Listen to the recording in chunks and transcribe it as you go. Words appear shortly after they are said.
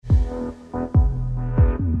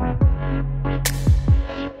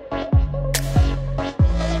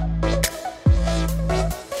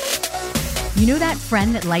that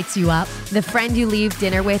friend that lights you up? The friend you leave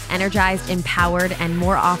dinner with energized, empowered, and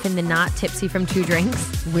more often than not tipsy from 2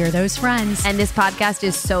 drinks. We're those friends. And this podcast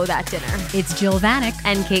is So That Dinner. It's Jill Vanek.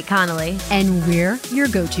 And Kate Connolly. And we're your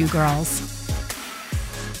go-to girls.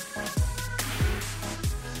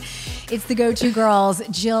 It's the go-to girls,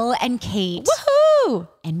 Jill and Kate. Woohoo!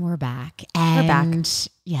 And we're back. And we're back.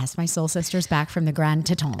 Yes, my soul sister's back from the Grand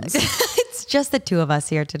Tetons. It's just the 2 of us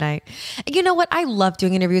here tonight. You know what? I love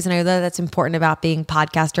doing interviews, and I know that's important about being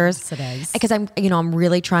podcasters. Yes, it is. Because I'm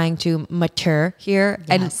really trying to mature here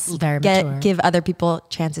and give other people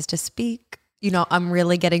chances to speak. I'm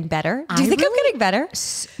really getting better. Do you think I'm getting better?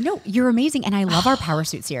 No, you're amazing. And I love our Power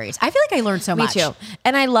Suit series. I feel like I learned so much. Me too.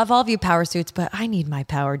 And I love all of you Power Suits, but I need my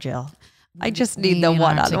power, Jill. I just need the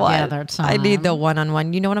one-on-one. I need the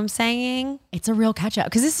one-on-one. You know what I'm saying? It's a real catch-up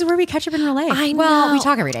because this is where we catch up in real life. I know. Well, we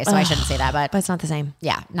talk every day, so I shouldn't say that, but it's not the same.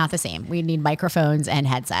 Yeah, not the same. We need microphones and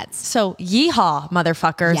headsets. So yeehaw,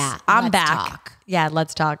 motherfuckers. Yeah, I'm back. Talk. Yeah,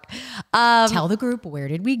 let's talk. Tell the group, where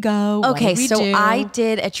did we go? Okay, I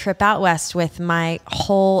did a trip out west with my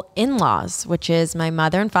whole in-laws, which is my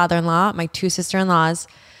mother and father-in-law, my 2 sister-in-laws.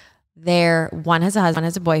 One has a husband, one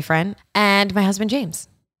has a boyfriend, and my husband, James.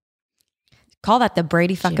 Call that the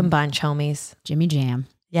Brady fucking bunch, homies. Jimmy Jam.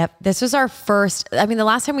 Yep. This was our first, the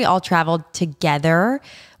last time we all traveled together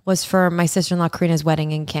was for my sister-in-law Karina's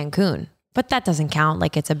wedding in Cancun. But that doesn't count.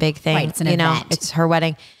 Like, it's a big thing. Right, it's an event. It's her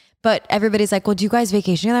wedding. But everybody's like, well, do you guys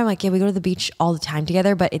vacation together? I'm like, yeah, we go to the beach all the time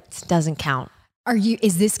together, but it doesn't count.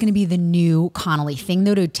 Is this going to be the new Connolly thing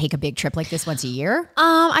though, to take a big trip like this once a year?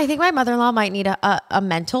 I think my mother-in-law might need a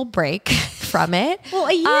mental break from it. Well,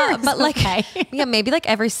 a year, but maybe like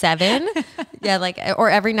every 7, or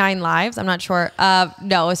every 9 lives. I'm not sure.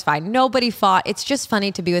 No, it's fine. Nobody fought. It's just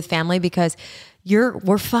funny to be with family because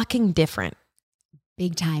we're fucking different.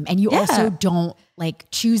 Big time. And you also don't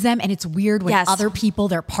choose them. And it's weird when other people,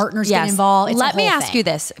 their partners get involved. Let me ask you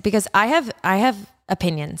this, because I have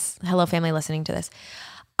opinions. Hello, family listening to this.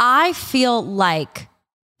 I feel like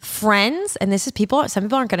friends, and some people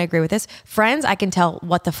aren't going to agree with this. Friends, I can tell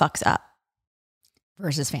what the fuck's up.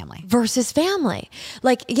 Versus family.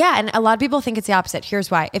 And a lot of people think it's the opposite. Here's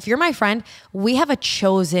why. If you're my friend, we have a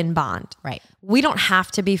chosen bond. Right. We don't have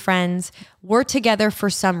to be friends. We're together for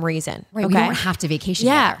some reason. Right. Okay? We don't have to vacation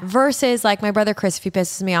together. Versus like my brother Chris, if he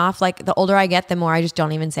pisses me off, like the older I get, the more I just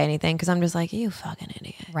don't even say anything because I'm just like, you fucking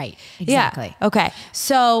idiot. Right. Exactly. Yeah. Okay.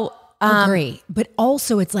 So agree. But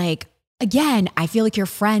also it's like, again, I feel like your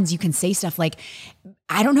friends, you can say stuff like,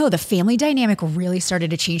 I don't know, the family dynamic really started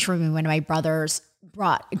to change for me when my brothers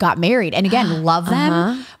got married. And again, love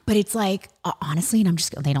them. But it's like, honestly, and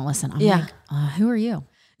they don't listen. I'm like, who are you?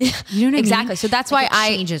 You know what I exactly. mean? So that's why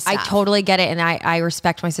I totally get it. And I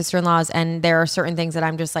respect my sister-in-laws. And there are certain things that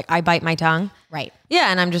I'm just like, I bite my tongue. Right.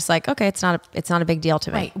 Yeah. And I'm just like, okay, it's not a big deal to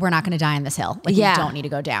me. Right. We're not going to die on this hill. You don't need to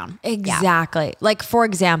go down. Exactly. Yeah. Like, for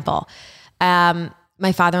example,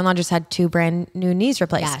 my father-in-law just had 2 brand new knees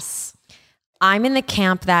replaced. Yes. I'm in the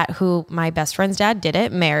camp who my best friend's dad did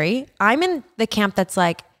it, Mary. I'm in the camp that's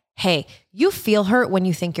like, hey, you feel hurt when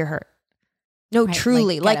you think you're hurt. No, right,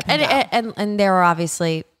 truly. And there are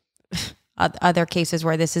obviously other cases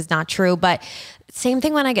where this is not true, but same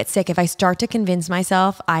thing when I get sick. If I start to convince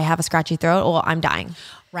myself I have a scratchy throat, well, I'm dying.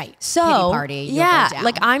 Right. So pity party,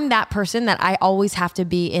 like I'm that person that I always have to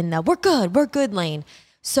be in the we're good lane.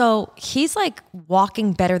 So he's like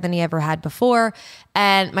walking better than he ever had before.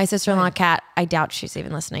 And my sister-in-law, Kat, I doubt she's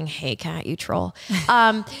even listening. Hey, Kat, you troll.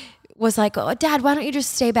 Was like, oh, Dad, why don't you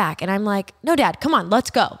just stay back? And I'm like, no, Dad, come on,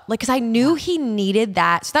 let's go. Like, cause I knew he needed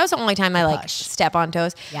that. So that was the only time I step on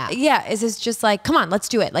toes. Yeah. Yeah. Is just like, come on, let's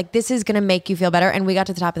do it. Like, this is going to make you feel better. And we got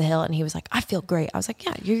to the top of the hill and he was like, I feel great. I was like,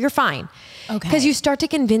 yeah, you're fine. Okay. Cause you start to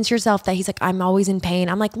convince yourself that he's like, I'm always in pain.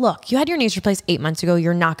 I'm like, look, you had your knees replaced 8 months ago.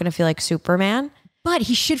 You're not going to feel like Superman. But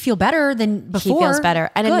he should feel better than before. He feels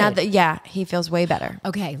better. And he feels way better.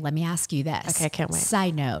 Okay, let me ask you this. Okay, I can't wait.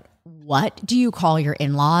 Side note, what do you call your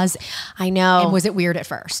in-laws? I know. And was it weird at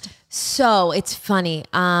first? So it's funny.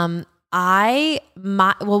 What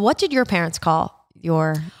did your parents call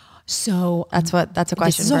your... So that's a question.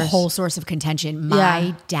 This is a whole source of contention.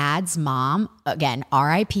 My dad's mom, again,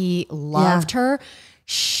 RIP, loved her.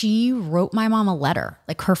 She wrote my mom a letter.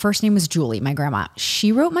 Like, her first name was Julie, my grandma.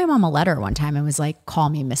 She wrote my mom a letter one time and was like, call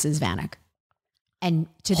me Mrs. Vanek. And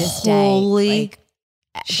to this day,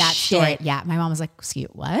 that story. Yeah. My mom was like, excuse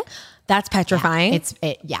what? That's petrifying.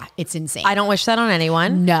 It's insane. I don't wish that on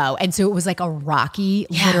anyone. No. And so it was like a rocky,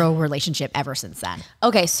 literal relationship ever since then.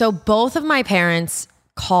 Okay. So both of my parents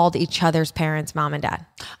called each other's parents mom and dad.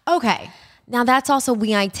 Okay. Now that's also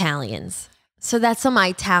we Italians. So that's some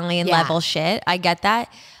Italian level shit. I get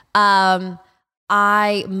that.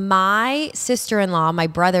 my sister-in-law, my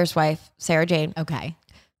brother's wife, Sarah Jane, Okay.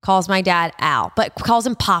 calls my dad Al, but calls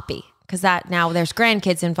him Poppy because that now there's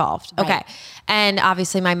grandkids involved. Right. Okay. And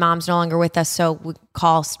obviously my mom's no longer with us. So we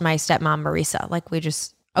call my stepmom Marisa. Like we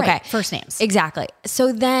just, okay. Right. First names. Exactly.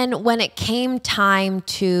 So then when it came time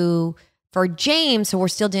for James, so we're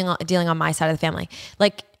still dealing on my side of the family,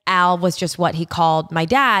 like Al was just what he called my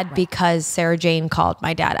dad because Sarah Jane called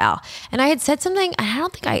my dad Al. And I had said something, I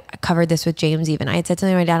don't think I covered this with James even. I had said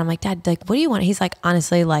something to my dad. I'm like, Dad, like, what do you want? He's like,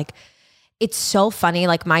 honestly, like, it's so funny.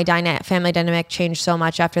 Like my family dynamic changed so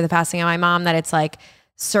much after the passing of my mom that it's like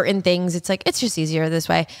certain things, it's like, it's just easier this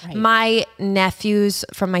way. Right. My nephews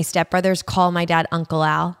from my stepbrothers call my dad Uncle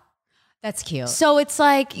Al. That's cute. So it's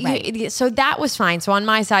like, Right. so that was fine. So on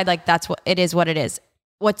my side, like that's what it is.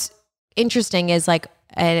 What's interesting is like,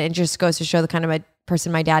 and it just goes to show the kind of a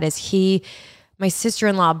person my dad is. My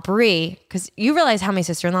sister-in-law, Brie, because you realize how many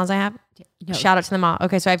sister-in-laws I have? No. Shout out to them all.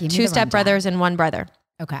 Okay, so I have Give me 2 the rundown. stepbrothers and 1 brother.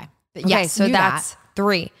 Okay. Okay, Yes, so knew that's that.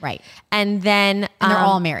 3. Right. And then And they're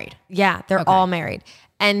all married. Yeah, they're all married.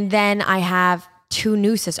 And then I have 2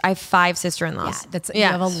 new sisters. I have 5 sister-in-laws. Yeah,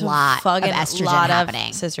 you have a lot of fucking estrogen lot of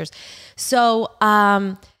happening. sisters. So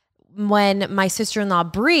when my sister-in-law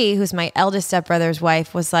Brie, who's my eldest stepbrother's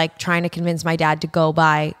wife, was like trying to convince my dad to go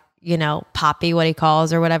by, Poppy, what he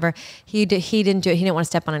calls or whatever, he didn't do it. He didn't want to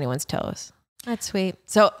step on anyone's toes. That's sweet.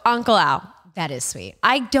 So Uncle Al. That is sweet.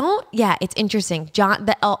 It's interesting. John,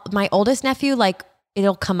 my oldest nephew, like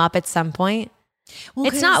it'll come up at some point. Well,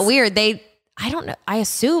 It's not weird. I don't know. I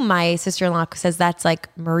assume my sister-in-law says that's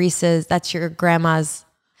like Marisa's, that's your grandma's.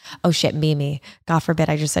 Oh shit, Mimi. God forbid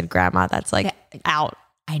I just said grandma. That's like out.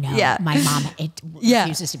 I know. Yeah. My mom,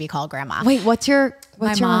 refuses to be called grandma. Wait, what's your My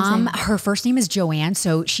mom's mom, name? her first name is Joanne.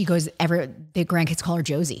 So she goes, the grandkids call her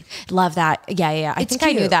Josie. Love that. Yeah. I It's think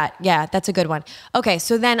I knew cute. that. Yeah, that's a good one. Okay,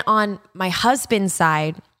 so then on my husband's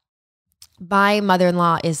side, my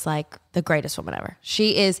mother-in-law is like the greatest woman ever.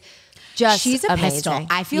 She is just She's a amazing. pistol.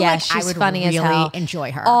 I feel like I she's would funny as really hell.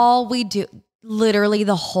 enjoy her. All we do, literally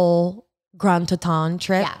the whole Grand Teton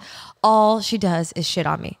trip, Yeah. all she does is shit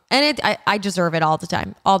on me. And I deserve it all the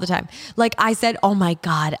time. Like I said, oh my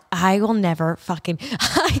God, I will never fucking,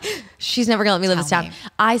 she's never gonna let me live this Tell down. me.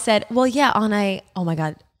 I said, well, yeah, oh my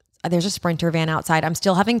God, there's a Sprinter van outside. I'm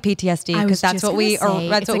still having PTSD I was because that's just what gonna we, say,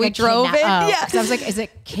 that's it's what like we a drove in. kidnap- oh, Yeah. 'cause I was like, is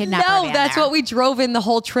it kidnapper No, van that's there? what we drove in the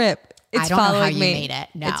whole trip. It's I don't know how following you me. made it.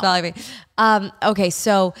 No. It's following me. Okay,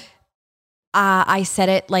 so I said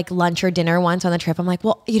it like lunch or dinner once on the trip. I'm like,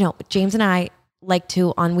 well, James and I like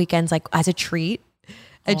to on weekends, like as a treat.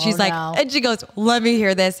 And Oh, she's like, no. and she goes, let me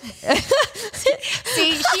hear this.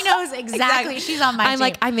 See, she knows exactly. She's on my I'm team.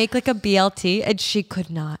 like, I make like a BLT and she could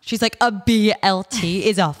not. She's like, a BLT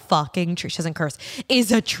is a fucking treat. She doesn't curse.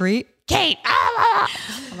 Is a treat. Kate. oh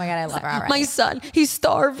my God, I love her already. My son, he's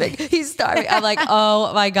starving. I'm like,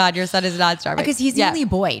 oh my God, your son is not starving. Because he's the only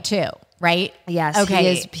boy too, right? Yes.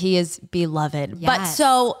 Okay. He is beloved. But Yes.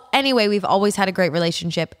 so anyway, we've always had a great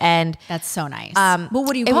relationship, and That's so nice. Well,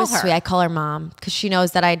 what do you it call was her? sweet. I call her mom because she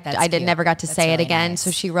knows that I cute. never got to That's say it really again. nice.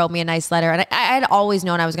 So she wrote me a nice letter, and I had always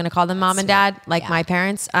known I was going to call them mom and dad, like my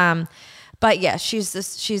parents. But yeah, she's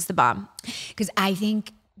the bomb. Because I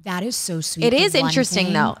think that is so sweet. It The is one interesting,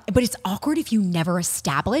 thing- though. But it's awkward if you never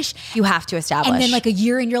establish. You have to establish. And then like a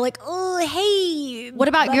year and you're like, oh, hey. what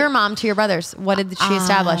about but- your mom to your brothers? What did she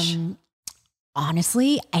establish?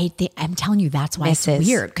 Honestly, I'm telling you, that's why Mrs. it's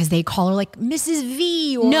weird. Because they call her like Mrs.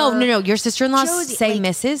 V or No. Your sister-in-laws Josie. say Like,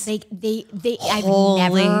 Mrs. I've Holy-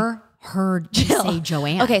 never heard you say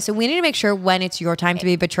Joanne. Okay, so we need to make sure when it's your time to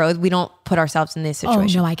be betrothed, we don't put ourselves in this Oh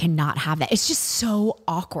situation. no, I cannot have that. It's just so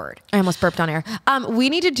awkward. I almost burped on air. We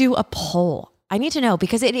need to do a poll. I need to know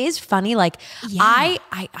because it is funny. Like Yeah.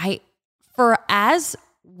 I for as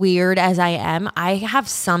weird as I am, I have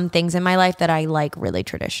some things in my life that I like really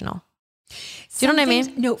traditional. Do you know what I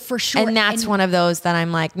mean? No, for sure. And that's one of those that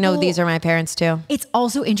I'm like, no, Well, these are my parents too. It's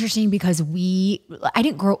also interesting because I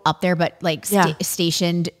didn't grow up there, but like Yeah.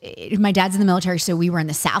 stationed, my dad's in the military. So we were in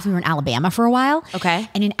the South, we were in Alabama for a while. Okay.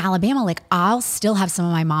 And in Alabama, like I'll still have some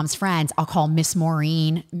of my mom's friends. I'll call Miss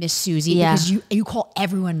Maureen, Miss Susie, Yeah. because you call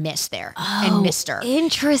everyone Miss there and Mister.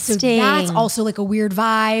 Interesting. So that's also like a weird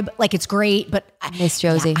vibe. Like it's great, but Miss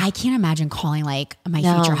Josie. I can't imagine calling like my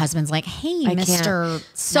No. future husband's like, hey, I can't. Mr.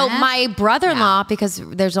 So Smith. my brother-in-law, because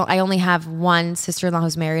I only have one sister-in-law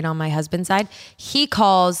who's married on my husband's side. He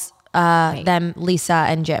calls them Lisa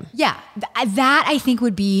and Jim. Yeah, that I think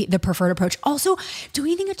would be the preferred approach. Also, do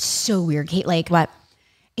you think it's so weird, Kate? Like, What?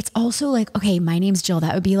 it's also like, okay, my name's Jill.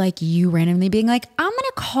 That would be like you randomly being like, I'm going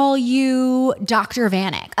to call you Dr.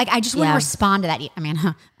 Vanek. Like, I just wouldn't respond to that. I mean,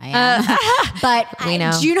 I am. But we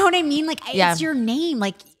know. Do you know what I mean? Like, it's your name.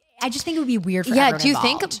 Like, I just think it would be weird for everyone do you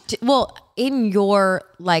involved. think, well, in your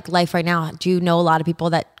like life right now, do you know a lot of people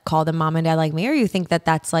that call them mom and dad like me, or you think that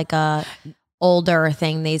that's like a older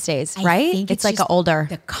thing these days, right? I think it's like an older.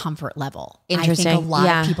 The comfort level. Interesting. I think a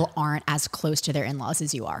lot of people aren't as close to their in-laws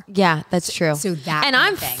as you are. Yeah, that's true. So that and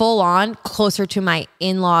I'm full on closer to my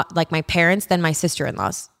in-law, like my parents, than my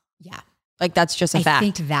sister-in-laws. Yeah. Like that's just a fact.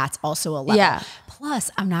 I think that's also a level. Yeah.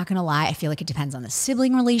 Plus, I'm not going to lie. I feel like it depends on the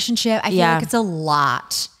sibling relationship. I feel like it's a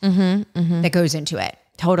lot that goes into it.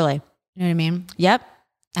 Totally. You know what I mean? Yep.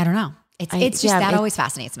 I don't know. It's just that always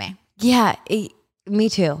fascinates me. Yeah. Me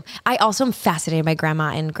too. I also am fascinated by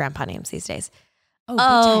grandma and grandpa names these days.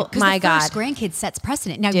 Oh my God. First grandkid sets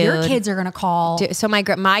precedent. Now your kids are going to call. So my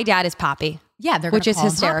dad is Poppy. Yeah, they're which gonna is call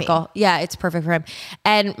him hysterical. Poppy. Yeah, it's perfect for him.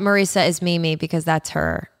 And Marisa is Mimi because that's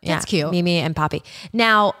her. That's cute. Mimi and Poppy.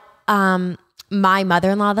 Now, my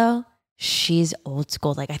mother-in-law though, she's old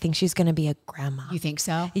school. Like I think she's gonna be a grandma. You think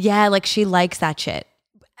so? Yeah, like she likes that shit.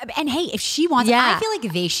 And hey, if she wants, I feel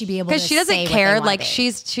like they should be able to. Because she doesn't care. Like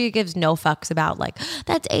she gives no fucks about like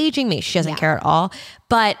that's aging me. She doesn't care at all.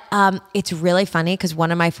 But it's really funny because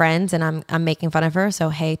one of my friends, and I'm making fun of her. So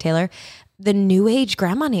hey, Taylor, the new age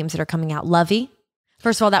grandma names that are coming out. Lovey.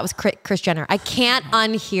 First of all, that was Kris Jenner. I can't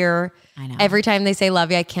unhear. I know. Every time they say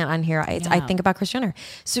Lovey, I can't unhear. I think about Kris Jenner.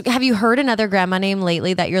 So have you heard another grandma name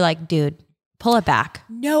lately that you're like, dude, pull it back?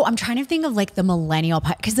 No, I'm trying to think of like the millennial,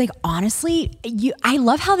 because like honestly, I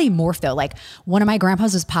love how they morph though. Like one of my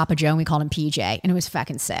grandpas was Papa Joe and we called him PJ and it was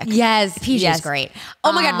fucking sick. Yes. PJ's great.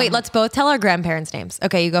 Oh my God, wait, let's both tell our grandparents' names.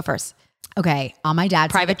 Okay, you go first. Okay, on my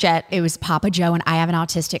dad's private jet, it was Papa Joe, and I have an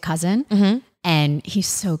autistic cousin. And he's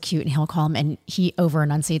so cute, and he'll call him, and he over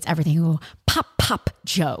enunciates everything. He'll go, Pop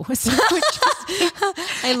Joe. So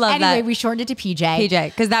I love that. Anyway, we shortened it to PJ.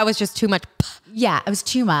 Because that was just too much. Yeah, it was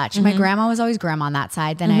too much. My grandma was always grandma on that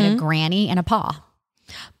side. Then I had a granny and a pa.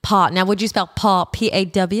 Pa. Now, would you spell pa?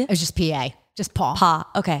 P-A-W? It was just P-A. Just pa. Pa.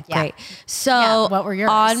 Okay, great. So what were yours?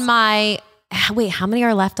 On my, wait, how many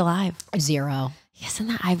are left alive? 0. Yes,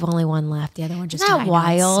 and that I've only one left. The other one just Isn't died. that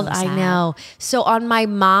wild? So I know. So on my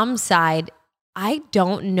mom's side, I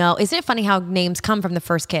don't know. Isn't it funny how names come from the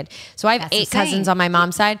first kid? So I have 8 cousins on my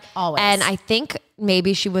mom's side. Always. And I think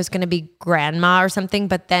maybe she was going to be grandma or something,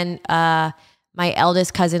 but then my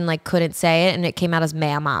eldest cousin like couldn't say it and it came out as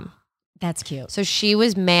Ma'am. That's cute. So she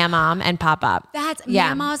was Ma'am and Papa. That's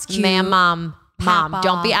Mama's cute. Ma'am. Mom, Papa.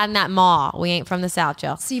 don't be adding that ma. We ain't from the South,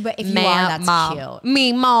 Jill. See, but if you are, that's cute.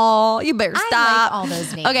 Me, ma. You better stop. I like all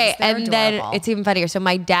those names. Okay, They're and adorable. then it's even funnier. So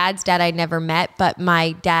my dad's dad I never met, but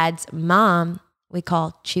my dad's mom we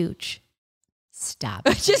call Chooch. Stop.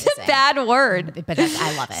 Which is a bad word. But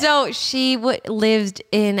I love it. So she lived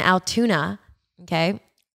in Altoona. Okay.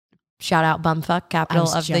 Shout out bumfuck, capital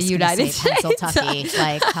of the United States. Pennsylvania.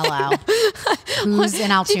 Like, hello. Who's in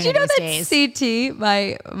Altoona Did you know these that days?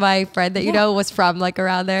 CT, my friend that you know was from like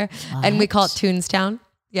around there, and we call it Toonstown.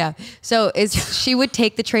 Yeah. So she would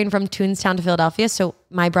take the train from Toonstown to Philadelphia. So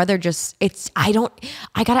my brother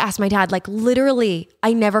I gotta ask my dad, like literally,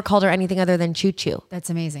 I never called her anything other than Choo Choo. That's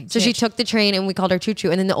amazing. So she took the train and we called her Choo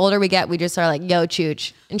Choo. And then the older we get, we just are like, yo,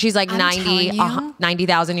 Chooch. And she's like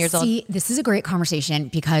 90,000 years old. See, this is a great conversation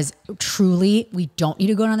because truly we don't need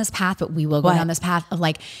to go down this path, but we will go down this path of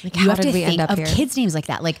like you how have to did we think end up of here? kids' names like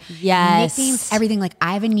that. Like Yes. nicknames, everything. Like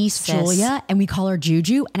I have a niece, Julia, and we call her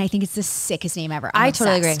Juju. And I think it's the sickest name ever. I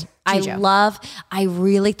totally agree. Juju. I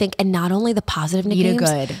really think, and not only the positive nicknames,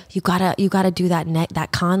 good. you gotta do that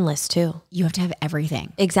con list too. You have to have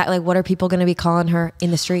everything. Exactly. Like, what are people going to be calling her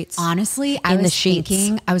in the streets? Honestly, I was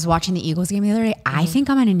thinking, I was watching the Eagles game the other day. I think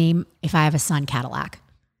I'm going to name, if I have a son, Cadillac.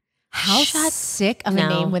 How sick of a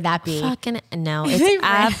name would that be? Fucking no. It's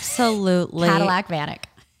absolutely Cadillac Vanek.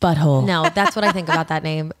 Butthole. No, that's what I think about that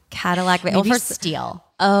name. Cadillac Vanek. Maybe Steele.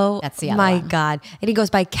 Oh, that's the other my one. God. And he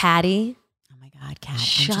goes by Caddy. God, Cat.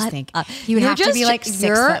 Shut up. He would have to be like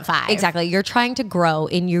 6'5". Exactly. You're trying to grow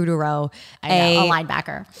in utero a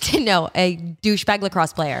linebacker. No, a douchebag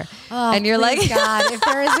lacrosse player. Oh, and you're like, God, if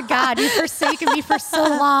there is a God, you've forsaken me for so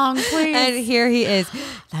long, please. And here he is,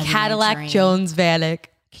 Cadillac Jones Vanek.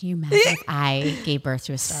 Can you imagine if I gave birth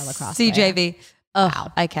to a star lacrosse CJV. player? Oh,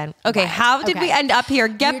 wow. I can. Okay, how did we end up here?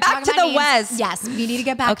 Get back to the West. Yes, we need to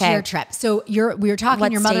get back to your trip. So we were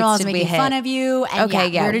talking, your mother-in-law was making fun of you. And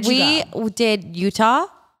where did you go? We did Utah.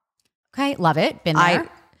 Okay, love it. Been there.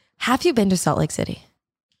 Have you been to Salt Lake City?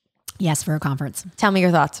 Yes, for a conference. Tell me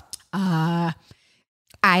your thoughts. I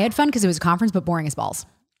had fun because it was a conference, but boring as balls.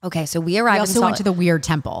 Okay, so we We arrived. also went to the weird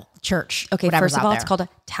temple church. Okay, whatever's first of out all, there. it's called a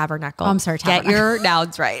tabernacle. Oh, I'm sorry, Get your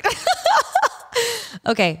nouns right.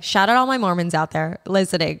 Okay, shout out all my Mormons out there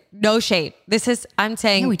listening. No shade. I'm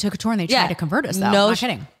saying. Yeah, we took a tour and they tried to convert us though. No I'm not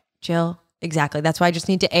kidding. Jill, exactly. That's why I just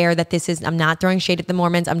need to air that I'm not throwing shade at the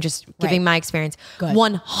Mormons. I'm just giving my experience. Good.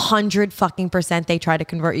 100% they try to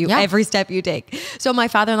convert you every step you take. So my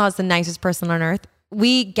father-in-law is the nicest person on earth.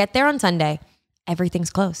 We get there on Sunday. Everything's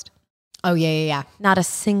closed. Oh yeah. Not a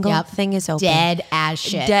single thing is open. Dead as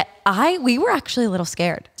shit. We were actually a little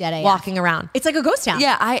scared. Dead AF. Walking around. It's like a ghost town.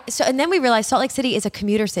 Yeah. And then we realized Salt Lake City is a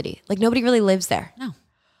commuter city. Like nobody really lives there. No.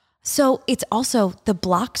 So it's also, the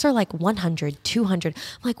blocks are like 100, 200. I'm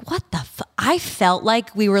like, what the fuck? I felt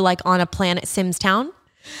like we were like on a Planet Sims town.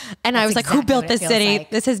 And I was like, who built this city?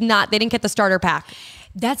 Like. This is not, they didn't get the starter pack.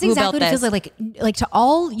 That's exactly what it feels like. Like to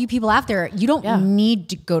all you people out there, you don't need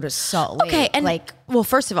to go to Salt Lake. Okay. And well,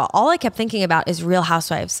 first of all I kept thinking about is Real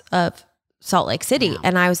Housewives of Salt Lake City. Yeah.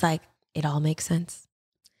 And I was like, it all makes sense.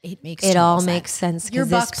 It all makes sense because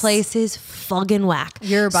this place is fucking whack.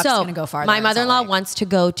 Your buck's gonna go farther. My mother-in-law wants to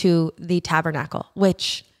go to the Tabernacle,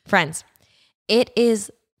 which, friends, it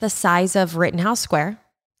is the size of Rittenhouse Square.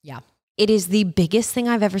 Yeah. It is the biggest thing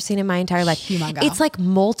I've ever seen in my entire life. Humongo. It's like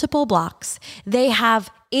multiple blocks. They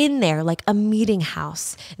have in there like a meeting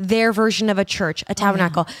house, their version of a church, a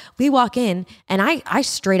tabernacle. Oh, yeah. We walk in and I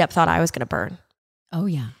straight up thought I was going to burn. Oh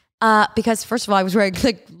yeah. Because first of all, I was wearing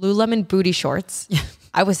like Lululemon booty shorts.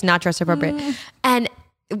 I was not dressed appropriate. And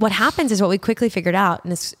what happens is what we quickly figured out,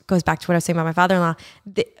 and this goes back to what I was saying about my father-in-law,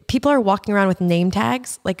 people are walking around with name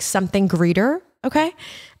tags, like something greeter. Okay.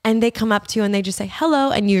 And they come up to you and they just say, hello.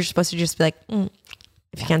 And you're supposed to just be like,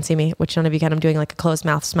 if you can't see me, which none of you can, I'm doing like a closed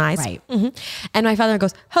mouth smize. Right. Mm-hmm. And my father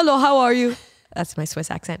goes, hello, how are you? That's my Swiss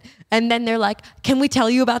accent. And then they're like, can we tell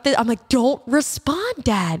you about this? I'm like, don't respond,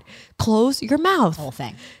 Dad. Close your mouth. Whole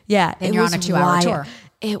thing. Yeah. And you're on a 2-hour tour.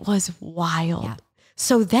 It was wild. Yeah.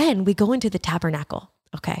 So then we go into the tabernacle.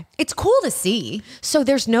 Okay. It's cool to see. So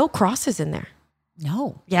there's no crosses in there.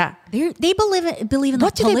 No. Yeah. They believe in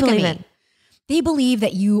what do polygamy. they believe in? They believe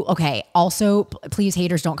that also, please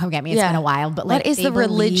haters, don't come get me. It's been a while, but like, what is the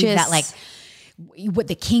religious that like what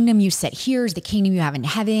the kingdom you set here is the kingdom you have in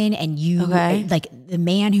heaven, and you like the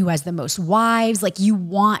man who has the most wives, like you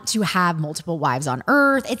want to have multiple wives on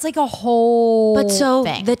earth. It's like a whole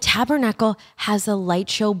thing. The tabernacle has a light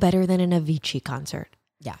show better than an Avicii concert.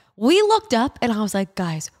 Yeah. We looked up and I was like,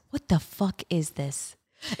 guys, what the fuck is this?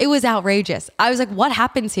 It was outrageous. I was like, what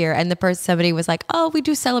happens here? And somebody was like, oh, we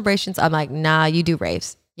do celebrations. I'm like, nah, you do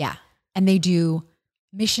raves. Yeah. And they do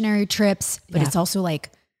missionary trips, but it's also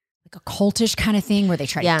like a cultish kind of thing where they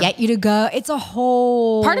try to get you to go. It's a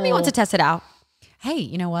whole... Part of me wants to test it out. Hey,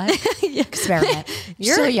 you know what? Experiment.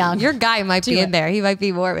 You're so young. Your guy might be in there. He might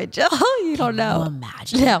be Mormon. You don't know. Can you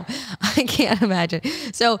imagine? No, I can't imagine.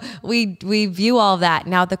 So we view all of that.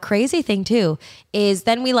 Now, the crazy thing too is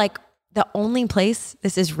then we like... The only place,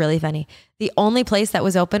 this is really funny, the only place that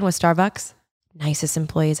was open was Starbucks. Nicest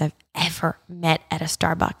employees I've ever met at a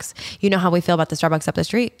Starbucks. You know how we feel about the Starbucks up the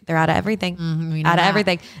street. They're out of everything. Out of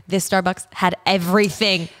everything. This Starbucks had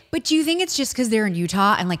everything. But do you think it's just because they're in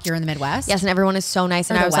Utah and like you're in the Midwest? Yes, and everyone is so nice.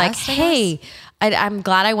 And I was like, hey, I'm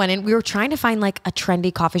glad I went in. We were trying to find like a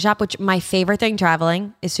trendy coffee shop, which my favorite thing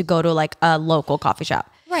traveling is to go to like a local coffee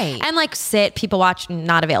shop. Right. And like sit, people watch,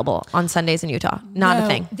 not available on Sundays in Utah. Not a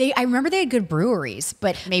thing. I remember they had good breweries,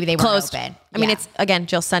 but maybe they weren't closed. open. I mean, it's again,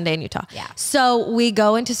 Jill, Sunday in Utah. Yeah. So we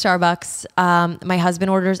go into Starbucks. My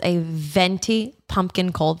husband orders a venti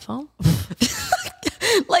pumpkin cold foam.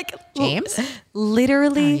 Like James?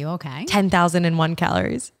 Literally. Are you okay? 10,001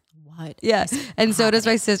 calories. What? Yes. And so does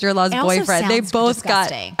my sister-in-law's boyfriend. They both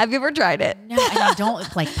disgusting. Have you ever tried it? No, I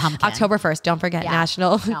don't like pumpkin. October 1st. Don't forget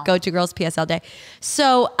National Go To Girls PSL Day.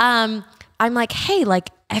 So I'm like, hey, like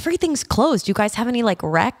everything's closed. Do you guys have any like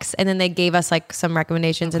recs? And then they gave us like some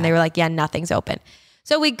recommendations and they were like, yeah, nothing's open.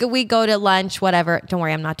 So we go to lunch, whatever. Don't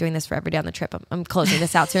worry, I'm not doing this for every day on the trip. I'm closing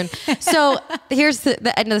this out soon. So here's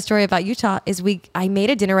the end of the story about Utah is I made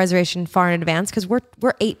a dinner reservation far in advance because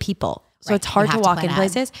we're 8 people. So it's hard to walk in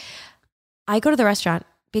places. I go to the restaurant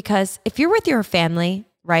because if you're with your family,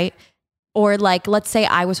 right? Or like, let's say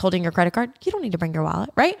I was holding your credit card, you don't need to bring your wallet,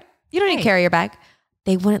 right? You don't need to carry your bag.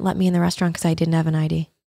 They wouldn't let me in the restaurant because I didn't have an ID.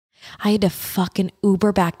 I had to fucking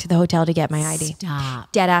Uber back to the hotel to get my ID.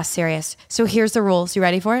 Stop. Dead ass serious. So here's the rules. You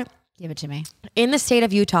ready for it? Give it to me. In the state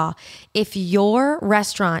of Utah, if your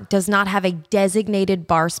restaurant does not have a designated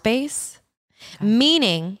bar space,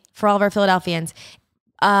 meaning for all of our Philadelphians,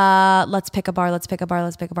 let's pick a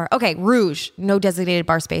bar. Okay, Rouge, no designated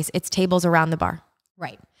bar space. It's tables around the bar.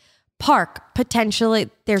 Right. park, potentially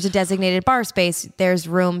there's a designated bar space. There's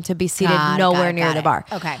room to be seated nowhere near the bar.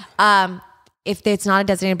 Okay. If it's not a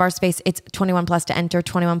designated bar space, it's 21 plus to enter,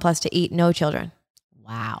 21 plus to eat, no children.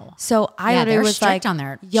 Wow. So I was strict like, on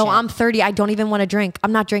their yo, shit. I'm 30. I don't even want to drink.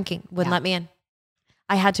 I'm not drinking. Wouldn't let me in.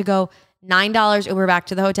 I had to go $9 Uber back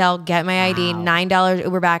to the hotel, get my ID, $9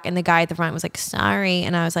 Uber back. And the guy at the front was like, sorry.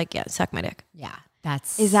 And I was like, yeah, suck my dick. Yeah.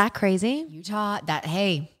 Is that crazy? Utah,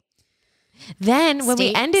 Then when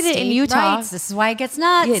we ended it in Utah. Rights, this is why it gets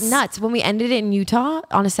nuts. Yeah, nuts. When we ended it in Utah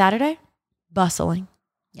on a Saturday, bustling.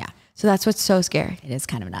 Yeah. So that's what's so scary. It is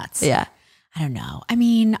kind of nuts. Yeah. I don't know. I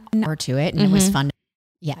mean, more to it and it was fun.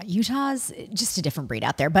 Yeah. Utah's just a different breed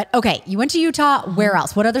out there. But okay, you went to Utah. Where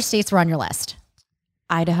else? What other states were on your list?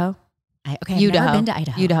 Idaho. Okay. I've never been to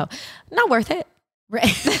Idaho. Idaho. Not worth it. Right.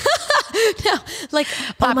 No, like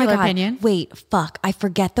Popular oh my God. opinion. Wait, fuck. I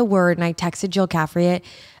forget the word and I texted Jill Caffrey it.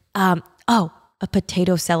 A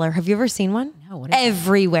potato cellar. Have you ever seen one? No, what is it?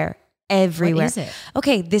 Everywhere. Everywhere. What is it?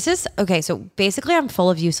 Okay, so basically I'm full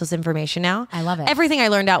of useless information now. I love it. Everything I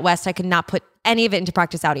learned out west, I could not put any of it into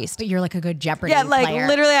practice out east. But you're like a good Jeopardy Yeah, like player.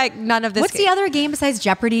 literally none of this. What's the other game besides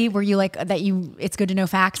Jeopardy where you like that it's good to know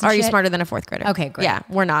facts? And Are you shit? smarter than a fourth grader? Okay, great. Yeah,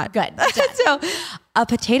 we're not. Good. So a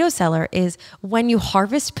potato cellar is when you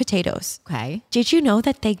harvest potatoes. Okay. Did you know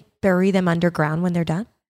that they bury them underground when they're done?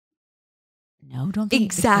 No, don't they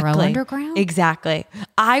Exactly. grow underground? Exactly.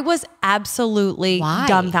 I was absolutely Why?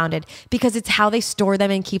 dumbfounded because it's how they store them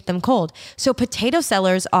and keep them cold. So potato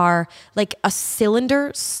cellars are like a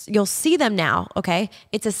cylinder. You'll see them now. Okay.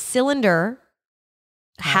 It's a cylinder.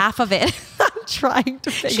 Half of it. I'm trying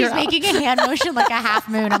to figure out. She's making a hand motion like a half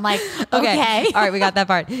moon. I'm like, okay. All right. We got that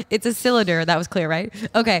part. It's a cylinder. That was clear, right?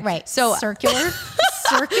 Okay. Right. So circular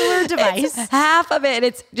device. it's half of it.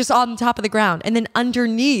 It's just on top of the ground. And then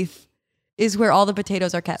underneath is where all the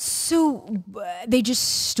potatoes are kept. So they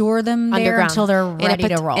just store them there Underground. until they're ready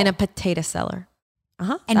to roll. In a potato cellar.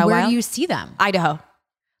 And where do you see them? Idaho.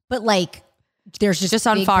 But like, there's just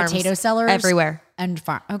on big farms. potato sellers Everywhere. and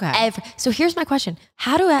farm. Okay. So here's my question.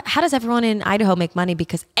 How does everyone in Idaho make money?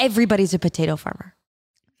 Because everybody's a potato farmer.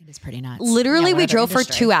 It is pretty nuts. Literally, Yeah, we what drove other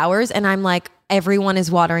for 2 hours and I'm like, everyone is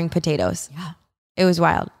watering potatoes. Yeah. It was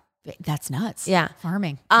wild. That's nuts. Yeah.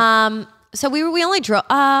 Farming. So we only drove,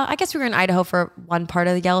 I guess we were in Idaho for one part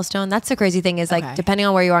of the Yellowstone. That's the crazy thing is like, Okay. depending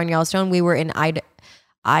on where you are in Yellowstone, we were in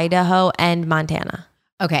Idaho and Montana.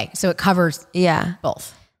 Okay. So it covers Yeah.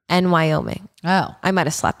 both. And Wyoming. Oh. I might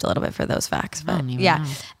have slept a little bit for those facts, but don't even yeah. know.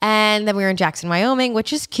 And then we were in Jackson, Wyoming,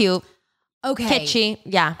 which is cute, Okay. kitschy.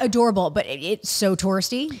 Yeah. Adorable, but it's so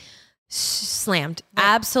touristy. Slammed.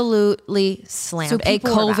 Absolutely slammed. So A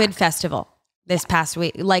people were COVID back. festival this past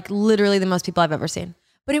week. Like literally the most people I've ever seen.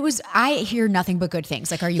 But I hear nothing but good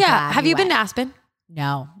things. Like, are you Yeah. glad Have you been to went? Aspen?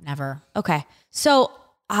 No, never. Okay. So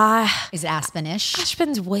Is it Aspenish?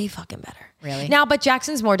 Aspen's way fucking better. Really? Now, but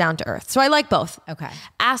Jackson's more down to earth. So I like both. Okay.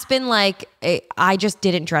 Aspen, like I just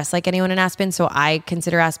didn't dress like anyone in Aspen. So I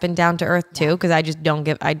consider Aspen down to earth too. Cause I just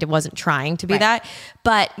I wasn't trying to be Right. that.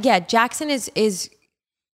 But yeah, Jackson is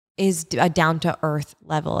a down to earth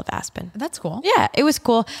level of Aspen. That's cool. Yeah. It was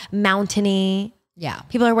cool. Mountainy. Yeah.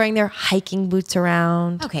 People are wearing their hiking boots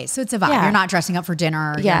around. Okay. So it's a vibe. Yeah. You're not dressing up for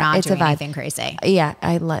dinner. Yeah, You're not it's a doing vibe. anything crazy. Yeah,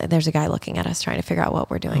 there's a guy looking at us trying to figure out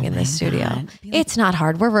what we're doing in this studio. God. It's not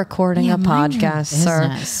hard. We're recording Yeah, a mind your podcast, sir.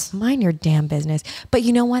 business. Mind your damn business. But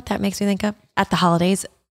you know what that makes me think of? At the holidays,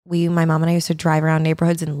 my mom and I used to drive around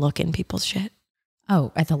neighborhoods and look in people's shit.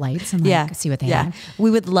 Oh, at the lights and like see what they have.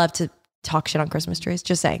 We would love to talk shit on Christmas trees.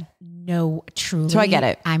 Just saying. No, truly. So I get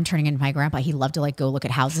it. I'm turning into my grandpa. He loved to like go look at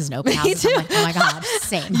houses and open Me houses. too. I'm like, oh my God,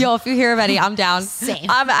 same. Yo, if you hear of any, I'm down. Same.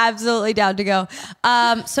 I'm absolutely down to go.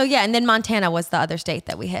 So yeah, and then Montana was the other state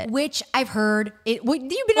that we hit. Which I've heard you've been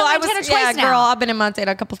to I Montana was, twice now. girl, I've been in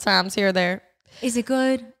Montana a couple times here or there. Is it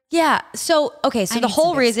good? Yeah. So, okay. So I the need some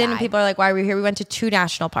whole good reason sky. people are like, why are we here? We went to 2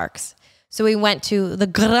 national parks. So we went to the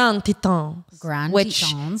Grand Tetons. Which,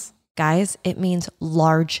 Tetons. guys, it means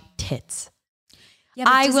large tits. Yeah,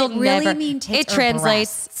 but I does will it really never. mean tits It or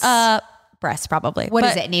translates breasts? breasts probably. What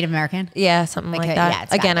is But- it? Native American? Yeah, something like Like that. yeah,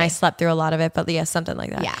 it's Again, gotta I be. slept through a lot of it, but yeah, something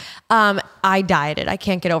like that. Yeah. I dieted. I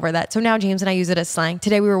can't get over that. So now James and I use it as slang.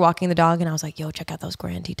 Today we were walking the dog and I was like, yo, check out those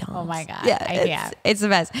Grand Tetons. Oh my God. Yeah, it's the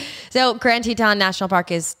best. So Grand Teton National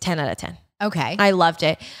Park is 10 out of 10. Okay. I loved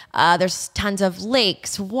it. There's tons of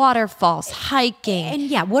lakes, waterfalls, hiking. And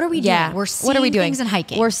yeah, what are we doing? We're seeing what are we doing? things and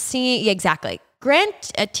hiking. We're seeing, exactly. Grand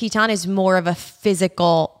Teton is more of a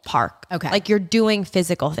physical park. Okay. Like you're doing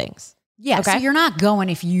physical things. yeah. okay. So you're not going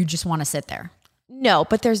if you just want to sit there. No,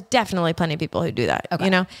 but there's definitely plenty of people who do that, Okay. you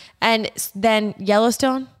know? And then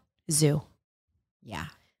Yellowstone, zoo. Yeah.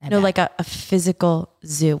 No, like a physical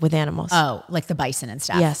zoo with animals. Oh, like the bison and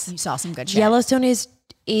stuff. Yes. You saw some good shit. Yellowstone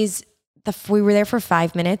we were there for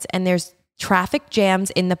 5 minutes, and there's traffic jams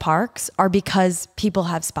in the parks are because people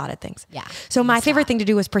have spotted things. Yeah. So my favorite thing to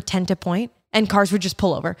do was pretend to point, and cars would just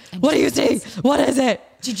pull over. What do you see? What is it?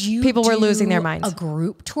 People were losing their minds. A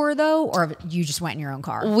group tour though, or you just went in your own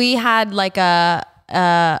car? We had like a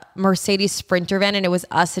Mercedes Sprinter van, and it was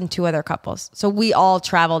us and 2 other couples. So we all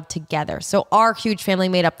traveled together. So our huge family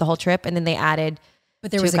made up the whole trip, and then they added.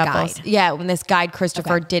 But there 2 was a couples. guide. Yeah, when this guide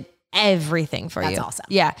Christopher did everything for you. That's awesome.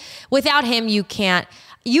 Yeah, without him, you can't.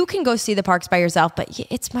 You can go see the parks by yourself, but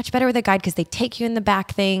it's much better with a guide because they take you in the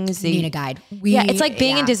back things. You need a guide. It's like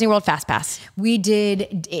being in Disney World Fast Pass. We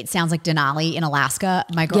did. It sounds like Denali in Alaska.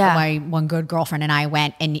 My one good girlfriend and I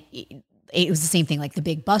went, and it was the same thing. Like the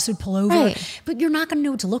big bus would pull over, but you're not going to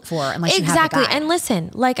know what to look for unless you have the guide. And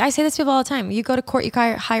listen, like I say this to people all the time. You go to court, you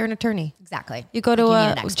hire an attorney. Exactly. You go to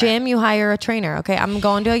a gym, you hire a trainer. Okay, I'm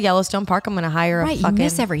going to a Yellowstone park. I'm going to hire a fucking. You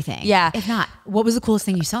miss everything. Yeah. If not, what was the coolest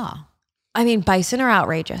thing you saw? I mean, bison are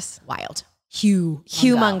outrageous. Wild.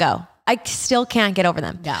 Humongo. I still can't get over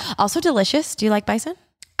them. No. Also delicious. Do you like bison?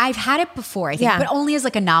 I've had it before, I think, but only as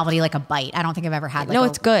like a novelty, like a bite. I don't think I've ever had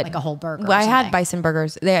it's good. Like a whole burger. Well, I had bison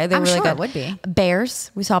burgers. They're I'm really sure good. It would be.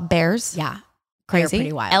 Bears. We saw bears. Yeah. Crazy. They're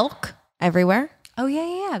pretty wild. Elk everywhere. Oh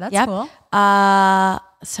yeah. That's cool.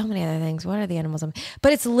 So many other things. What are the animals?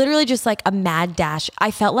 But it's literally just like a mad dash.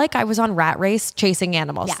 I felt like I was on Rat Race chasing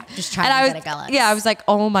animals. Yeah, just trying to get it going. Yeah, I was like,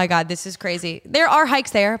 oh my God, this is crazy. There are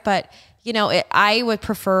hikes there, but I would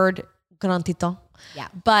preferred Grand Teton. Yeah.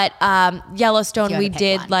 But Yellowstone, we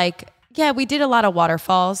did we did a lot of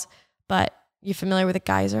waterfalls, but you familiar with a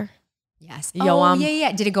geyser? Yes. Yoam. Oh,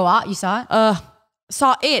 yeah. Did it go out? You saw it?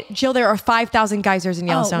 Saw it. Jill, there are 5,000 geysers in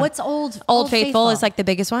Yellowstone. What's Old Faithful is like the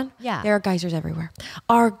biggest one. Yeah. There are geysers everywhere.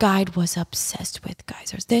 Our guide was obsessed with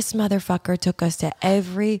geysers. This motherfucker took us to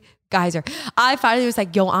every geyser. I finally was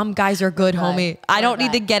like, yo, I'm geyser good, homie. I don't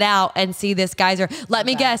need to get out and see this geyser. Let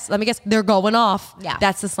me guess. They're going off. Yeah.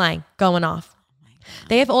 That's the slang. Going off.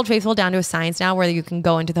 They have Old Faithful down to a science now where you can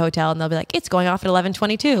go into the hotel and they'll be like, it's going off at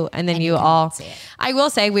 11:22. And then you all see it. I will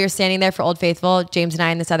say we were standing there for Old Faithful, James and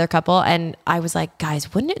I and this other couple. And I was like,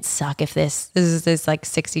 guys, wouldn't it suck if this is this like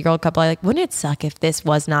 60-year-old couple. Wouldn't it suck if this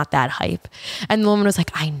was not that hype? And the woman was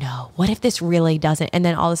like, I know. What if this really doesn't? And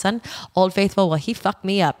then all of a sudden, Old Faithful, well, he fucked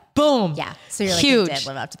me up. Boom. Yeah. So you're like, huge. it did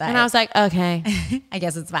live up to that. And I was like, okay. I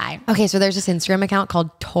guess it's fine. Okay. So there's this Instagram account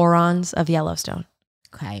called Taurons of Yellowstone.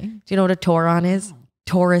 Okay. Do you know what a Tauron is?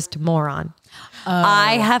 Tourist moron.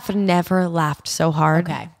 I have never laughed so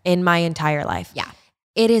hard in my entire life. Yeah.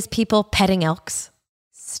 It is people petting elks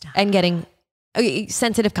and getting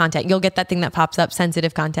sensitive content. You'll get that thing that pops up,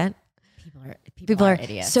 sensitive content. People are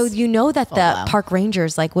idiots. So you know that the park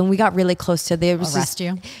rangers, like when we got really close to there was arrest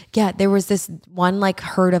you. Yeah, there was this one like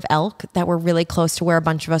herd of elk that were really close to where a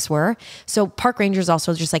bunch of us were. So park rangers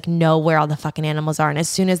also just like know where all the fucking animals are, and as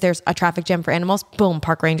soon as there's a traffic jam for animals, boom,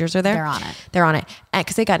 park rangers are there. They're on it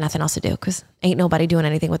because they got nothing else to do because ain't nobody doing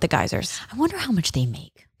anything with the geysers. I wonder how much they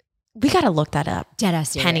make. We got to look that up.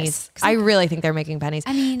 Deadass pennies. I really think they're making pennies.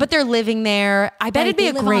 I mean, but they're living there. I bet it'd be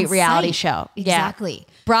a great reality show. Exactly.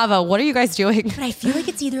 Yeah. Bravo. What are you guys doing? But I feel like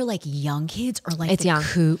it's either like young kids or like it's young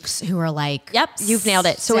kooks who are like, yep, you've nailed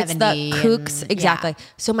it. So it's the kooks. Exactly. Yeah.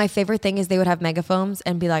 So my favorite thing is they would have megaphones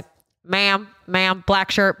and be like, ma'am, black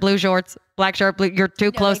shirt, blue shorts, black shirt, blue, you're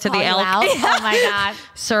too close to the elk. Oh my God.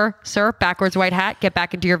 Sir, backwards white hat, get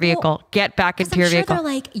back into your vehicle. Get back into your vehicle. They're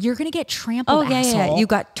like, you're going to get trampled, yeah. You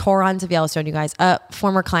got Taurons of Yellowstone, you guys. A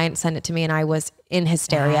former client sent it to me and I was in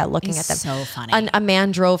hysteria looking at them. So funny. A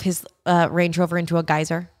man drove his Range Rover into a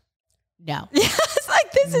geyser. No. It's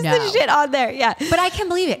like, this is the shit on there. Yeah. But I can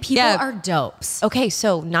believe it. People are dopes. Okay,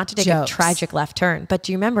 so not to take a tragic left turn, but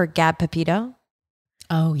do you remember Gab Pepito?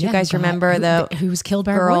 Oh, yeah. Do you guys remember who was killed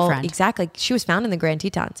by girl? Her boyfriend? Exactly. She was found in the Grand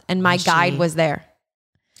Tetons, and my guide was there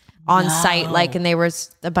on site. And there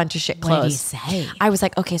was a bunch of shit closed. What did he say? I was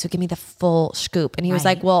like, okay, so give me the full scoop. And he was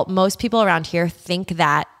like, well, most people around here think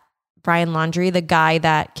that Brian Laundrie, the guy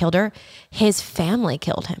that killed her, his family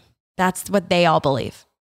killed him. That's what they all believe.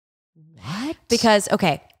 What? Because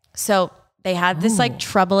so they had this like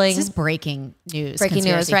troubling. This is breaking news. Breaking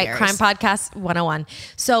news, right? Crime Podcast 101.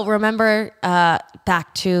 So remember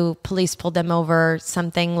back to police pulled them over,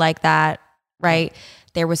 something like that, right?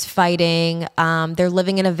 There was fighting. They're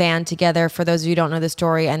living in a van together, for those of you who don't know the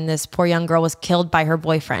story. And this poor young girl was killed by her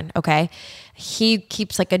boyfriend, okay? He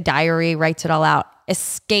keeps like a diary, writes it all out,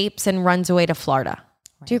 escapes and runs away to Florida.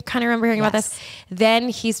 Right. Do you kind of remember hearing about this? Then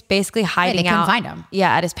he's basically hiding out. Couldn't find him.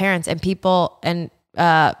 Yeah, at his parents. And people and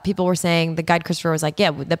people were saying the guide Christopher was like,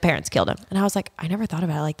 yeah, the parents killed him. And I was like, I never thought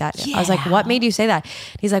about it like that. I was like, what made you say that?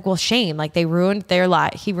 He's like, well, shame. Like they ruined their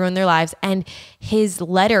life. He ruined their lives. And his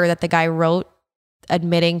letter that the guy wrote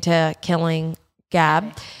admitting to killing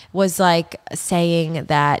Gab was like saying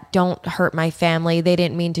that don't hurt my family. They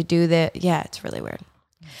didn't mean to do that. Yeah, it's really weird.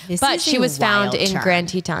 But she was found in Grand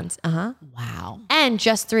Tetons. Wow. And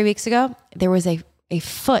just 3 weeks ago, there was a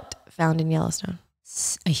foot found in Yellowstone.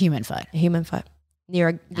 A human foot. A human foot.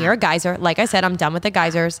 Near a geyser. Like I said, I'm done with the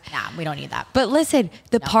geysers. Nah, we don't need that. But listen,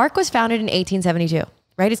 the park was founded in 1872,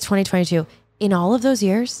 right? It's 2022. In all of those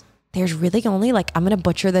years, there's really only like, I'm going to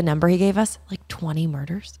butcher the number he gave us, like 20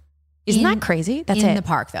 murders. Isn't that crazy? That's in the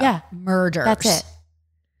park though. Yeah. Murders. That's it.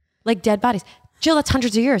 Like dead bodies. Jill, that's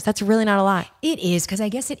hundreds of years. That's really not a lie. It is, because I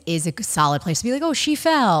guess it is a solid place to be like, oh, she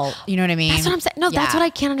fell. You know what I mean? That's what I'm saying. No, that's what I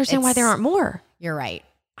can't understand why there aren't more. You're right.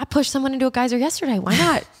 I pushed someone into a geyser yesterday. Why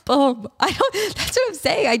not? Boom. That's what I'm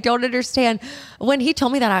saying. I don't understand. When he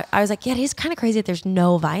told me that, I was like, yeah, it is kind of crazy that there's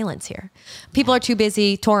no violence here. People are too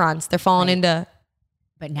busy. Taurons, they're falling into.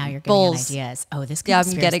 But now you're getting ideas. Oh, this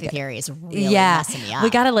conspiracy theory is really messing me up. We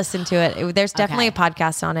got to listen to it. There's definitely a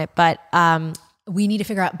podcast on it, but we need to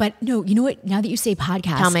figure out. But no, you know what? Now that you say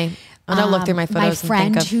podcast, tell me. I'm gonna look through my photos. My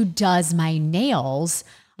friend who does my nails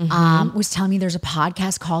was telling me there's a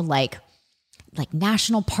podcast called like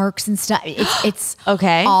national parks and stuff. It's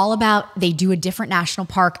okay. All about, they do a different national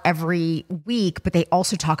park every week, but they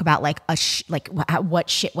also talk about like what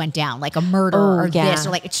shit went down, like a murder this, or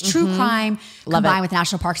like it's true crime combined with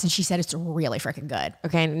national parks. And she said it's really freaking good.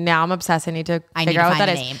 Okay, now I'm obsessed. I need to figure out what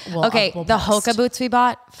that is. We'll the Hoka boots we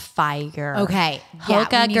bought, fire. Okay,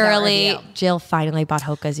 Hoka girly. Jill finally bought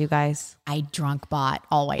Hokas, you guys. I drunk bought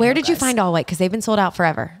all white. Where did you find all white? Because they've been sold out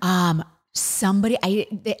forever. An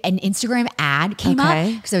Instagram ad came up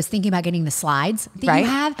because I was thinking about getting the slides that you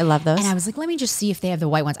have. I love those. And I was like, let me just see if they have the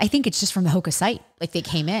white ones. I think it's just from the Hoka site. Like they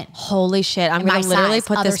came in. Holy shit. I'm going to literally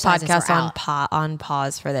put this podcast on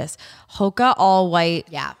pause for this. Hoka all white.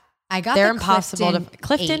 Yeah. I got They're impossible to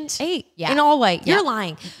Clifton 8 in all white. You're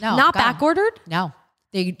lying. No, not back ordered? No.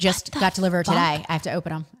 They just got delivered today. I have to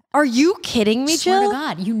open them. Are you kidding me, Jill? Swear to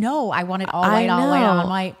God, you know I want it all white on white on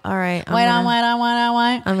white. All right, white on white on white on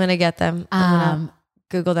white. I'm gonna get them. I'm gonna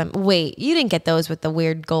Google them. Wait, you didn't get those with the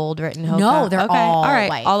weird gold written Hoka? No, they're all right.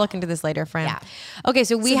 white. I'll look into this later, friend. Yeah. Okay,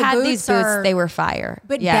 so we had these boots. They were fire,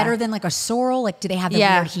 but better than like a sorrel. Like, do they have the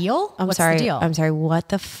weird heel? What's the deal? I'm sorry. What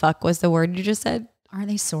the fuck was the word you just said? Are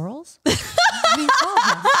they sorrels?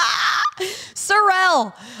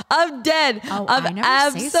 Sorrel. I'm dead. Oh, I'm I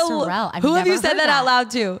never say sorrel. Who have you said that out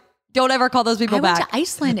loud to? Don't ever call those people back. I went to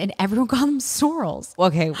Iceland and everyone called them sorrels.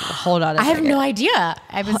 Okay, hold on a second. I have no idea.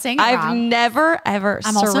 I've been saying it I've wrong. never, ever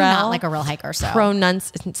I'm also not like a real hiker, so. I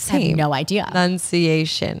have no idea.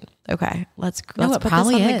 Pronunciation. Okay, let's it put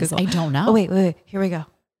probably this on is. Google. I don't know. Oh, wait. Here we go.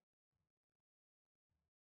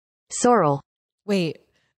 Sorrel. Wait.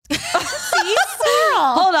 See? Sorrel.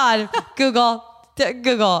 Hold on. Google.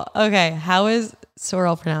 Okay, how is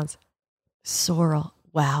sorrel pronounced? Sorrel.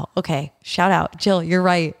 Wow. Okay. Shout out. Jill, you're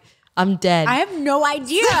right. I'm dead. I have no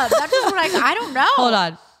idea. That's just what I don't know. Hold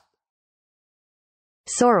on.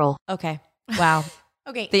 Sorrel. Okay. Wow.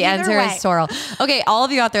 Okay. The answer is sorrel. Okay. All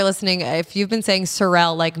of you out there listening, if you've been saying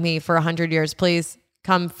sorrel like me for 100 years, please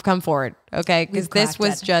come forward. Okay. Because this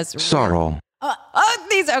was just sorrel.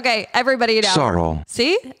 Okay. Everybody now. Sorrel.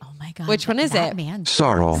 See? Oh my God. Which one is it? Man.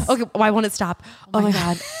 Sorrel. Okay. Why won't it stop? Oh my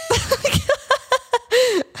God.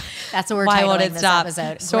 That's what we're Why titling won't it this stop?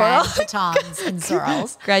 episode. Sorrel. Grand Tetons and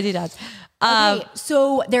sorrels. Grand Tetons. Okay,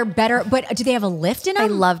 so they're better, but do they have a lift in them? I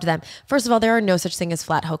loved them. First of all, there are no such thing as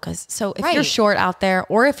flat Hokas. So if you're short out there,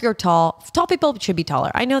 or if you're tall people should be taller.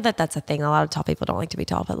 I know that that's a thing. A lot of tall people don't like to be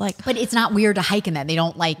tall, but it's not weird to hike in them. They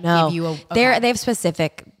don't give you they have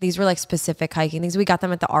these were like specific hiking things. We got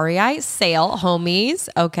them at the REI sale, homies.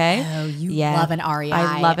 Okay. Oh, you love an REI.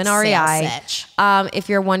 I love an REI. If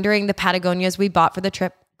you're wondering, the Patagonias we bought for the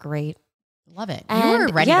trip, great. Love it. You were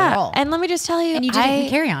ready to roll. And let me just tell you, and you didn't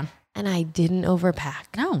carry on. And I didn't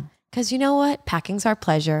overpack. No. Because you know what? Packing's our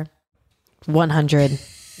pleasure. 100.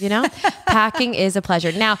 You know? Packing is a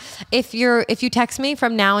pleasure. Now, if you text me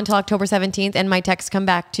from now until October 17th and my texts come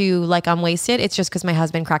back to you like I'm wasted, it's just because my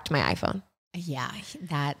husband cracked my iPhone. Yeah,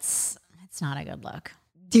 that's not a good look.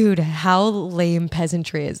 Dude, how lame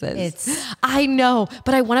peasantry is this? I know,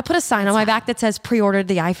 but I want to put a sign on my back that says pre-ordered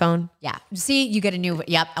the iPhone. Yeah. See, you get a new,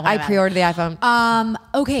 yep. I pre-ordered the iPhone.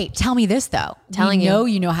 Okay. Tell me this though.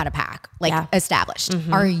 You know how to pack, established.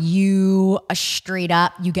 Mm-hmm. Are you a straight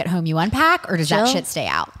up, you get home, you unpack, or does that shit stay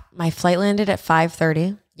out? My flight landed at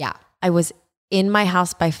 5:30. Yeah. I was in my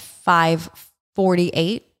house by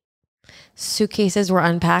 5:48. Suitcases were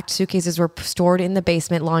unpacked. Suitcases were stored in the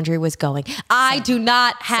basement. Laundry was going. I do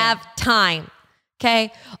not have time.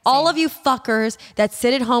 Okay. All of you fuckers that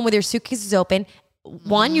sit at home with your suitcases open.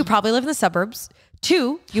 One, you probably live in the suburbs.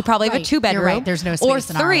 Two, you probably have a 2-bedroom. You're right. There's no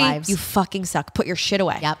space or in our three, lives. you fucking suck. Put your shit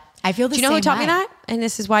away. Yep. I feel the Do you know same who taught way. me that? And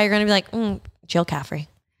this is why you're going to be like, Jill Caffrey.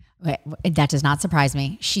 Okay, that does not surprise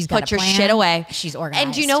me. She's got Put a your plan. shit away. She's organized.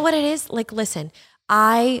 And do you know what it is? Like, listen,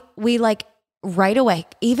 we like right away,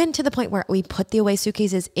 even to the point where we put the away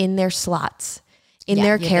suitcases in their slots, in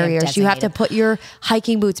their carriers. You have to put your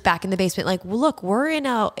hiking boots back in the basement. Like, well, look, we're in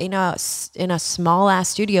a small ass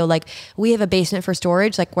studio. Like, we have a basement for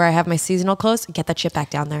storage, like where I have my seasonal clothes. Get that shit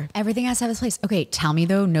back down there. Everything has to have its place. Okay, tell me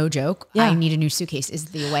though, no joke. Yeah. I need a new suitcase. Is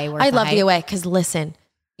the away worth I the love hype? the away because listen,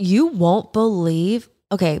 you won't believe.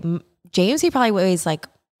 Okay, James, he probably weighs like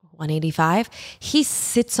 185. He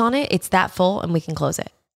sits on it. It's that full, and we can close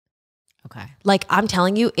it. Okay. Like I'm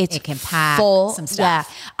telling you, it's It can pack full. some stuff.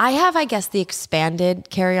 Yeah, I have, I guess, the expanded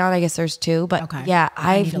carry-on. I guess there's 2, but Okay. yeah,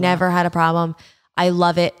 I need I've to never had a problem. I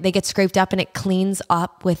love it. They get scraped up and it cleans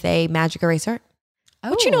up with a magic eraser.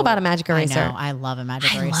 What you know about a magic eraser? I know. I love a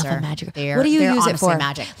magic eraser. I love a magic. They're- What do you they're use it honestly for?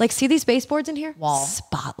 Magic. Like, see these baseboards in here? Wall.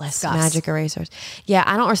 Spotless Scuffs. magic erasers. Yeah,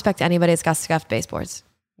 I don't respect anybody that's got scuffed baseboards.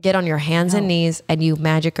 Get on your hands and knees and you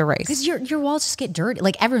magic erase. Because your walls just get dirty.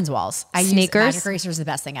 Like everyone's walls. I use Sneakers. magic eraser is the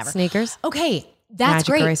best thing ever. Sneakers. Okay, that's Magic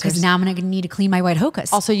great erasers. because now I'm gonna need to clean my white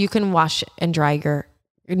hokas. Also, you can wash and dry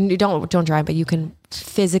don't dry, but you can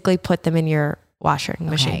physically put them in your washing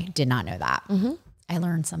machine. Okay, did not know that. I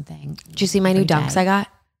learned something. Did you see my new dunks I got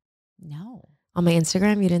No. on my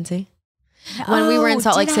Instagram? You didn't see? When we were in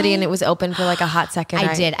Salt Lake City and it was open for like a hot second.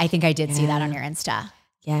 I did. I think I did see that on your Insta.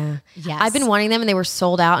 Yeah. Yes. I've been wanting them and they were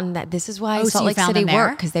sold out. And this is why so Salt you Lake found City them there?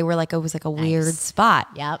 worked because it was like a weird spot.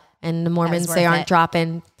 Yep. And the Mormons, worth they aren't it.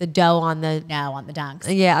 dropping the dough on the, No, on the dunks.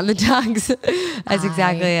 on the dunks. That's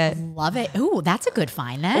exactly it. Love it. Ooh, that's a good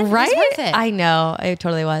find then. Right? It's worth it. I know. It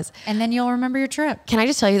totally was. And then you'll remember your trip Can I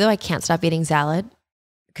just tell you though, I can't stop eating salad.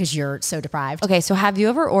 because you're so deprived. Okay, so have you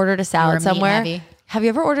ever ordered a salad You're meat somewhere? heavy. Have you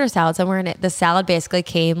ever ordered a salad somewhere and the salad basically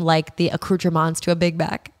came like the accoutrements to a Big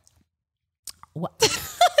Mac? What? Do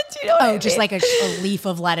you know what I Just mean? like a leaf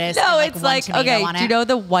of lettuce. No, and it's one like, tomato okay, on do you it? know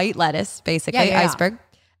the white lettuce, basically, Yeah. iceberg?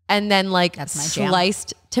 And then like That's my jam.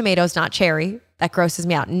 sliced tomatoes, not cherry. That grosses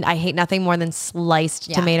me out. I hate nothing more than sliced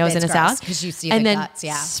Yeah, tomatoes in it's a gross, salad. 'cause you see and the then guts,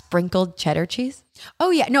 yeah. sprinkled cheddar cheese. Oh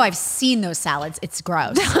yeah. No, I've seen those salads. It's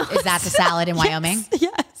gross. Is that the salad in Wyoming?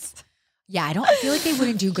 Yes. Yeah, I feel like they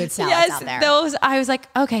wouldn't do good salads Yes, out there. those. I was like,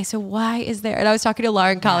 okay, so why is there? And I was talking to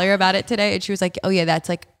Lauren Collier about it today, and she was like, oh yeah, that's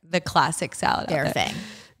like the classic salad. Their out there. thing.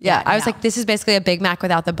 Yeah, I was no. like, this is basically a Big Mac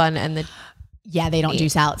without the bun and the. Yeah, they don't do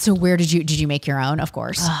salad. So where did you make your own? Of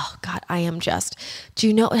course. Oh God, I am just. Do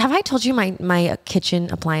you know? Have I told you my kitchen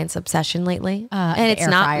appliance obsession lately? And the it's air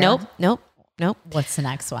not. fryer. Nope. What's the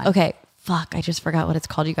next one? Okay, fuck. I just forgot what it's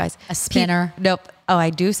called, you guys. A spinner. Nope. Oh,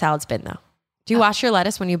 I do salad spin though. Do you wash your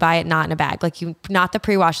lettuce when you buy it not in a bag? Like not the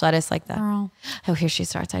pre-washed lettuce like that. Girl. Oh, here she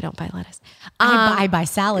starts. I don't buy lettuce. I buy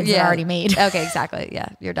salads that are already made. Okay, exactly. Yeah,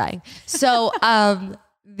 you're dying. So,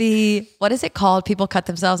 what is it called? People cut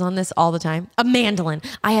themselves on this all the time. A mandolin.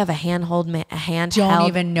 I have a handheld. Don't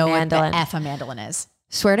even know mandolin. what the F a mandolin is.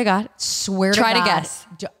 Swear to God. Swear to Try to God. guess.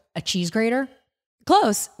 A cheese grater?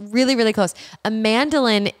 Close. Really, really close. A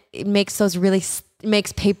mandolin makes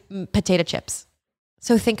potato chips.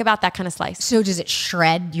 So think about that kind of slice. So does it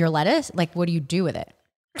shred your lettuce? Like, what do you do with it?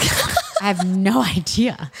 I have no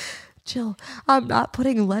idea. Jill, I'm not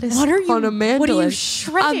putting lettuce What are you? on a mandolin. What are you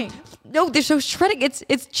shredding? No, there's no shredding. It's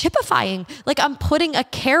chipifying. Like I'm putting a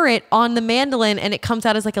carrot on the mandolin and it comes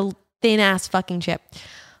out as like a thin ass fucking chip.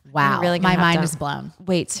 Wow, You're really gonna my have mind to- is blown.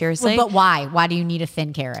 Wait, seriously? But why? Why do you need a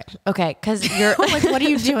thin carrot? Okay, because you're Like, what are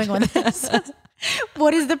you doing with this?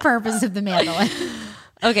 What is the purpose of the mandolin?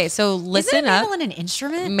 okay. So Isn't listen a up, mandolin an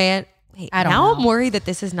instrument? Wait, I don't now know. I'm worried that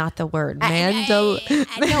this is not the word. No,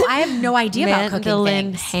 I have no idea about cooking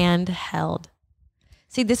Mandolin things. handheld.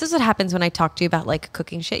 See, this is what happens when I talk to you about like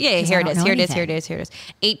cooking shit. Yeah, 'Cause here I it don't is. know Here it is. anything. Here it is. Here it is.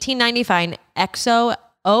 $18.95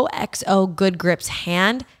 OXO Good Grips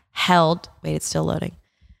handheld. Wait, it's still loading.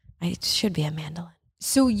 It should be a mandolin.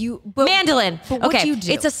 So Mandolin. But what okay, do you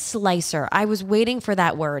do? it's a slicer. I was waiting for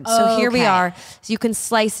that word. So here we Okay. are. So you can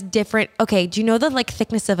slice different. Okay, do you know the like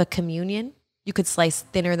thickness of a communion? You could slice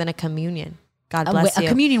thinner than a communion. God bless you. a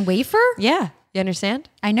communion wafer? Yeah, you understand?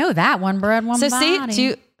 I know that. One bread, one So body. see,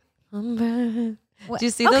 do you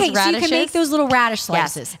see those radishes? so you can make those little radish Yes.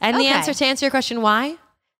 slices. And the Okay. answer to answer your question, why?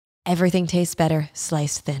 Everything tastes better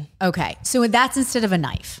sliced thin. Okay, so that's instead of a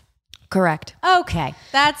knife. Correct. Okay,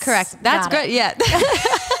 that's Correct. That's got it. good. Yeah.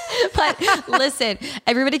 But listen,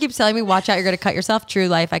 everybody keeps telling me, watch out, you're going to cut yourself. True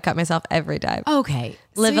life. I cut myself every time. Okay.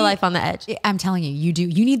 Live a life on the edge. I'm telling you,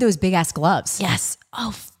 you need those big ass gloves. Yes.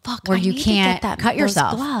 Oh, fuck. Where you can't cut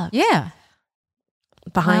yourself. Gloves. Yeah.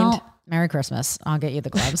 Behind. Well, Merry Christmas. I'll get you the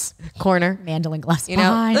gloves. Corner. Mandolin gloves. You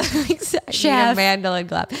know? Exactly. Chef. Mandolin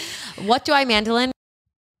glove. What do I mandolin?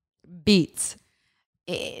 Beets.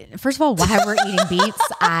 First of all, why we're eating beets,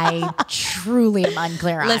 I truly am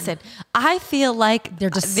unclear on. Listen, I feel like they're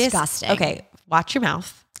disgusting. Okay, watch your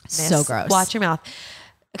mouth. So gross. Watch your mouth.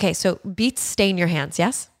 Okay, so beets stain your hands,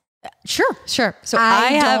 yes? Sure. So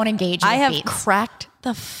I don't engage with have beets. cracked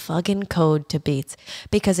the fucking code to beets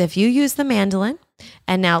because if you use the mandolin,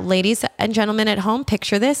 and now ladies and gentlemen at home,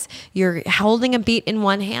 picture this. You're holding a beet in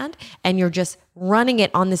one hand and you're just running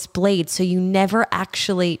it on this blade so you never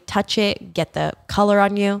actually touch it, get the color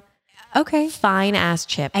on you. Okay. Fine ass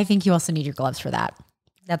chip. I think you also need your gloves for that.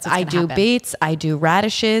 That's what's I gonna do happen. beets, I do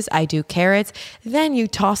radishes, I do carrots. Then you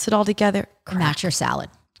toss it all together. And that's your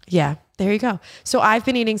salad. Yeah, there you go. So I've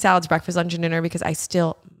been eating salads, breakfast, lunch, and dinner because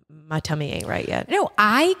my tummy ain't right yet. No,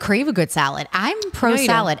 I crave a good salad. I'm pro you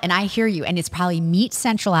salad, and I hear you. And it's probably meat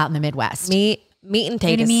central out in the Midwest. Meat and You know what I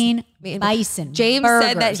potatoes. mean? Meat and- Bison. James said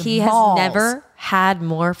that burgers, he balls. has never had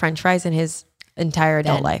more French fries in his entire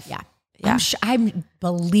adult life. Yeah. Yeah. I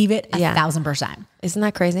believe it Yeah. 1,000%. Isn't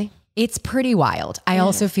that crazy? It's pretty wild. I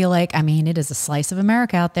also feel like, it is a slice of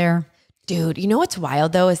America out there. Dude, you know what's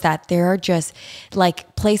wild though is that there are just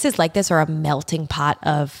like places like this are a melting pot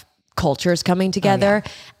of cultures coming together.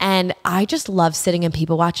 And I just love sitting and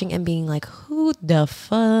people watching and being like, who the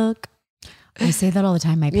fuck? I say that all the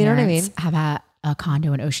time. My parents You know what I mean? have a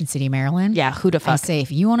condo in Ocean City, Maryland. Yeah, who the I fuck? say,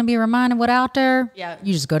 if you want to be reminded what out there,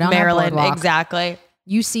 you just go down Maryland, that boardwalk. exactly.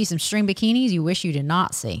 You see some string bikinis you wish you did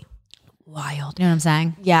not see. Wild. You know what I'm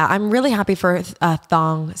saying? Yeah, I'm really happy for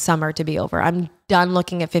thong summer to be over. I'm done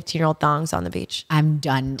looking at 15-year-old thongs on the beach. I'm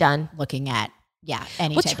done Done. looking at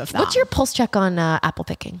any What's type of thong. What's your pulse check on apple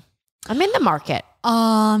picking? I'm in the market.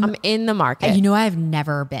 I'm in the market. you know, I've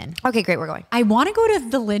never been. Okay, great. We're going. I want to go to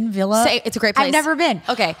the Lynn Villa. It's a great place. I've never been.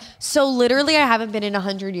 Okay, so literally I haven't been in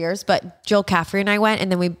 100 years, but Jill Caffrey and I went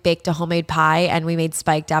and then we baked a homemade pie and we made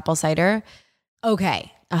spiked apple cider.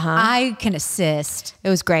 Okay. I can assist. It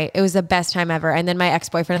was great. It was the best time ever. And then my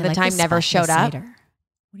ex-boyfriend at the time never showed up. Cider.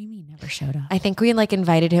 What do you mean never showed up? I think we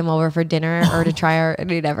invited him over for dinner or to try and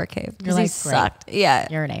he never came. Because he like, great. sucked. Yeah.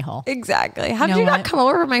 You're an a-hole. Exactly. How You did know you not what? come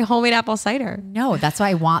over for my homemade apple cider? No, that's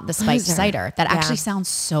why I want the spiked Loser. cider. That Yeah. actually sounds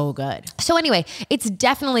so good. So anyway, it's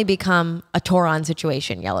definitely become a Toron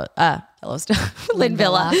situation. Yellowstone, Lynn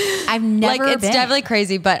Villa. I've never it's been. definitely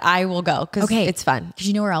crazy, but I will go because it's fun. Because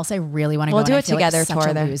you know where else I really want to We'll go? do and I it feel together, Like such tour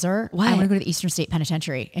a there. loser. What? I want to go to the Eastern State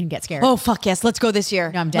Penitentiary and get scared. Oh fuck yes, let's go this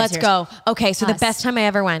year. No, I'm dead Let's serious. go. Okay, so the Us. best time I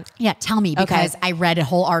ever went. Yeah, tell me because I read a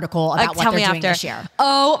whole article about what Tell they're me doing after. this year.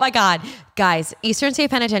 Oh my god, guys! Eastern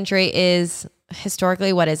State Penitentiary is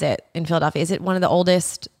historically what is it in Philadelphia? Is it one of the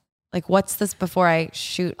oldest? Like, what's this before I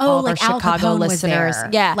shoot all of our Al Chicago Capone was listeners? there.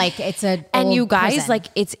 Yeah. Like it's a And old you guys, prison. like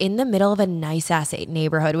it's in the middle of a nice ass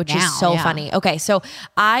neighborhood, which Now, is so yeah. funny. Okay. So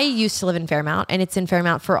I used to live in Fairmount and it's in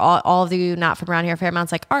Fairmount for all of you not from around here.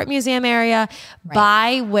 Fairmount's like art museum area.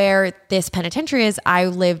 By where this penitentiary is, I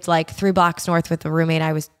lived like 3 blocks north with a roommate.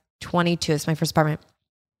 I was 22. It's my first apartment.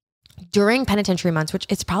 During penitentiary months, which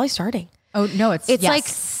it's probably starting. Oh no, it's Like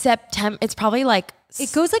September. It's probably like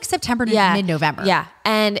it goes like September to mid-November. Yeah.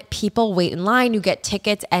 And people wait in line, you get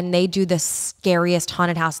tickets, and they do the scariest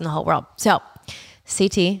haunted house in the whole world. So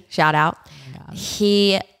CT, shout out.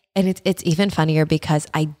 And it's even funnier because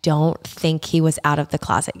I don't think he was out of the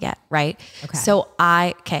closet yet, right? Okay. So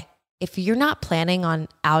if you're not planning on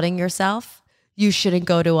outing yourself, you shouldn't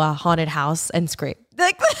go to a haunted house and scream.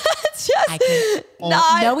 Like that's just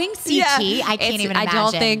knowing CT, I can't even imagine. I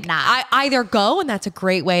don't think not. I either go and that's a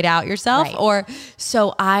great way to out yourself, Right. or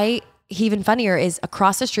even funnier is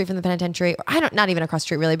across the street from the penitentiary. Or not even across the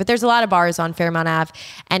street really, but there's a lot of bars on Fairmount Ave,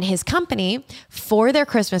 and his company for their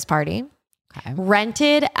Christmas party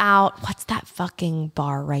rented out, what's that fucking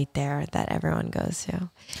bar right there that everyone goes to?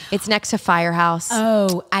 It's next to Firehouse.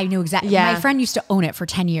 Oh, I know exactly. Yeah. My friend used to own it for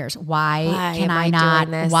 10 years. Why can am I I not?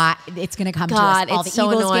 doing this? Why it's going to come God, to us? All it's the so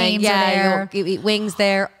Eagles annoying. games are there. You eat wings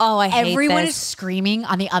there. Oh, I hate Everyone this. is screaming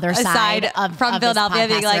on the other side of from this Philadelphia,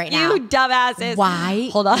 being podcast like, right "You now. dumbasses!" Why?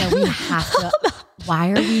 Hold on. No, we have to. Why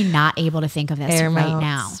are we not able to think of this right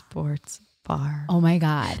now? Sports bar. Oh my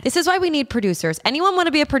God. This is why we need producers. Anyone want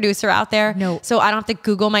to be a producer out there? No. So I don't have to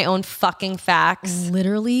Google my own fucking facts.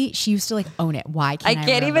 Literally, she used to like own it. Why can't I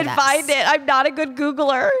can't remember even this? find it. I'm not a good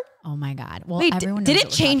Googler. Oh my God. Well, Wait, everyone did knows it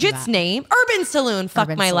what we're change talking its about. name? Urban Saloon. Fuck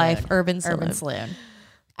Urban my Saloon. life. Urban Saloon. Urban Saloon.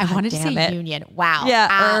 I wanted to damn say it. Union. Wow.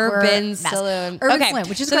 Yeah, We're Urban messed. Saloon. Urban Saloon,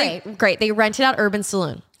 which is So great. Great. They rented out Urban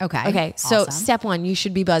Saloon. Okay. Okay. So Awesome. step one, you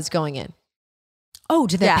should be buzzed going in. Oh,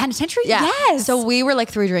 to the penitentiary? Yeah. Yes. So we were like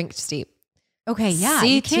 3 drinks deep. okay, yeah.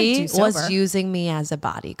 you can't do CT was sober. using me as a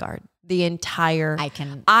bodyguard the entire.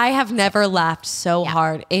 I have never laughed so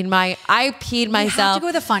hard in my. I peed myself. You have to go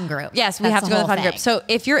with a fun group. Yes, we That's have to go with whole the fun group. thing. So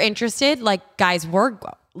if you're interested, like guys,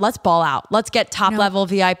 let's ball out. Let's get top level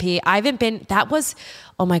VIP. I haven't been. That was,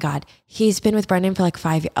 oh my God. He's been with Brendan for like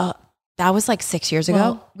 5 years. That was like 6 years ago.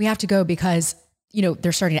 Well, we have to go because,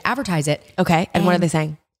 they're starting to advertise it. Okay. And what are they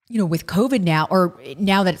saying? With COVID now, or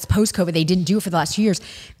now that it's post-COVID, they didn't do it for the last 2 years.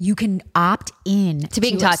 You can opt in To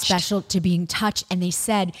being touched. to being touched. And they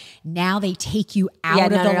said now they take you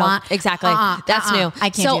out of the line. Exactly. That's new. I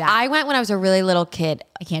can't so do that. I went when I was a really little kid.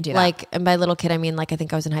 I can't do that. Like, and by little kid, I mean, like, I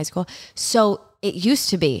think I was in high school. So it used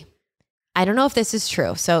to be, I don't know if this is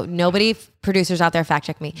true. So nobody, producers out there, fact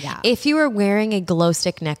check me. Yeah. If you were wearing a glow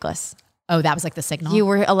stick necklace, Oh, that was like the signal? you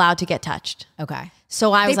were allowed to get touched. okay.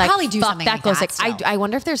 So I was They like, probably do fuck something that like glow that stick. still. I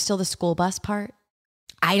wonder if there's still the school bus part.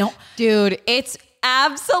 I don't, Dude, it's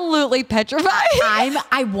absolutely petrifying.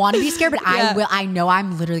 I want to be scared, but Yeah. I know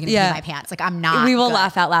I'm literally going to Yeah. pee my pants. Like I'm not. We will good.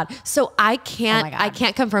 laugh out loud. So I Oh my can't, God. I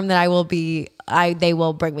can't confirm that I will be, they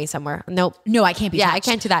will bring me somewhere. Nope. No, I can't be Yeah, touched.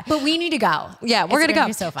 I can't do that. But we need to go. Yeah, we're It's gonna go.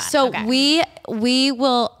 be so fun. Okay. we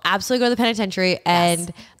will absolutely go to the penitentiary,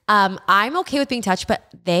 and I'm okay with being touched, but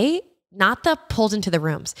they not the pulled into the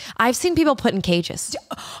rooms. I've seen people put in cages.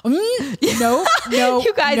 No,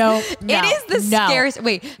 You guys, no, it is the scariest.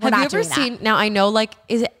 Wait, have you not ever doing that. seen? Now I know, like,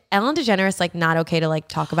 is it Ellen DeGeneres like not okay to like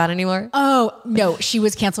talk about anymore? Oh no, she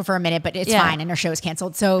was canceled for a minute, but it's Yeah. fine, and her show is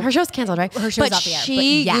canceled. So Her show's canceled, right? Her show's but off the air, but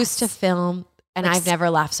she yes. used to film. And I've never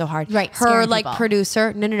laughed so hard. Right, Her scaring like people.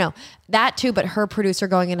 producer. No. That too, but her producer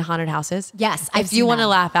going into haunted houses. Yes, I've If you seen want to that.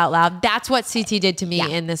 laugh out loud, that's what CT did to me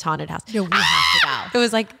in this haunted house. no, we have to go. It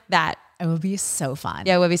was like that. It would be so fun.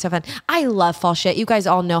 Yeah, it would be so fun. I love fall shit. You guys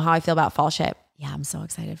all know how I feel about fall shit. Yeah, I'm so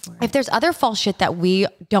excited for it. If there's other fall shit that we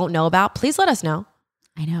don't know about, please let us know.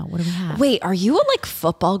 I know. What do we have? Wait, are you a like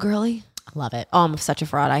football girly? I love it. Oh, I'm such a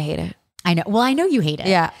fraud. I hate it. I know. Well, I know you hate it.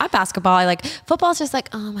 Yeah, I basketball. I like football's just like,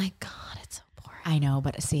 oh my God, it's so boring. I know,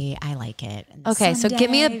 but see, I like it. And Okay, so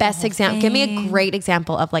give me a Sunday, best the whole example. Give me a thing. great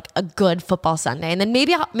example of like a good football Sunday, and then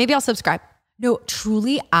maybe I'll subscribe. No,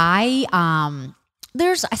 truly,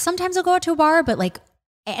 there's sometimes I'll go out to a bar, but like,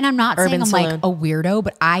 and I'm not Urban saying I'm Saloon. like a weirdo,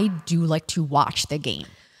 but I do like to watch the game.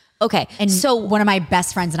 Okay, And so one of my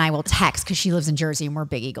best friends and I will text because she lives in Jersey and we're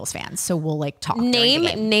big Eagles fans. So we'll like talk. during the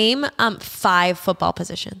game. name 5 football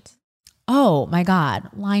positions. Oh my God.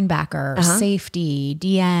 Linebacker, safety,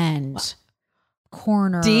 D-end,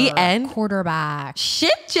 corner, D-end? quarterback,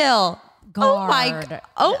 Shit, Jill. guard.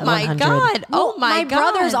 Oh my 100. God. Oh my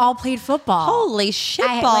God. brothers all played football. Holy shit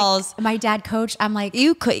I, balls. like, my dad coached. I'm like,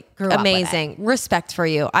 You could Grew up with amazing respect for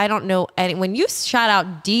you. I don't know any when you shout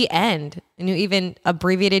out D end and you even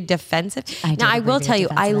abbreviated defensive. I did Now I will abbreviate tell you,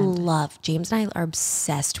 I defensive end. love James and I are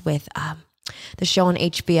obsessed with the show on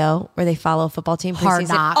HBO where they follow a football team. Hard preseason.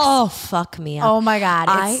 Knocks. Oh fuck me up. oh my God,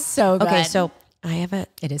 it's so good. Okay, so I have a.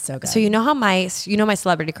 it is so good. So you know how my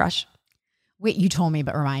celebrity crush. Wait, you told me,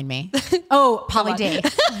 but remind me. Oh, Pauly D.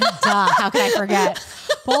 Duh, how could I forget?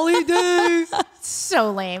 Pauly D.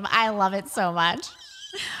 So lame. I love it so much.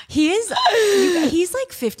 He's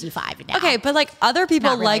like 55 now. Okay, but like other people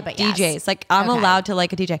Not really, like but yes. DJs. Like I'm Okay. allowed to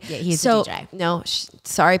like a DJ. Yeah, he's a so, DJ. No,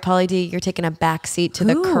 sorry, Pauly D, you're taking a back seat to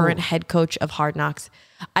the Who? current head coach of Hard Knocks.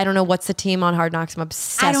 I don't know what's the team on Hard Knocks. I'm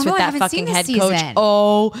obsessed don't know. with I that haven't seen fucking this head coach. season.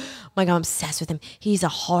 Oh my God, I'm obsessed with him. He's a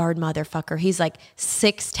hard motherfucker. He's like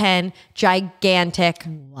 6'10", gigantic.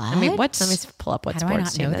 I mean, What? Let me pull up what How do I sports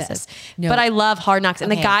not team know this this? is. No. But I love Hard Knocks.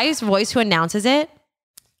 And the Okay. guy's voice who announces it,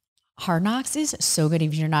 Hard Knocks is so good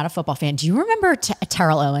if you're not a football fan. Do you remember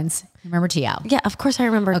Terrell Owens? Remember T.O.? yeah, of course I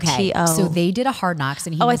remember Okay. T.O. So they did a Hard Knocks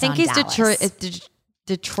and he I was think on he's Dallas.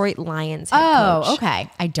 Detroit Lions head coach. Oh, okay.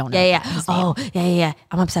 I don't know. Yeah. his name. Oh, yeah.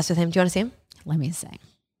 I'm obsessed with him. Do you want to see him? Let me see.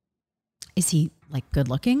 Is he like good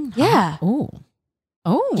looking? Yeah. Oh.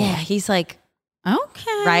 Yeah, he's like,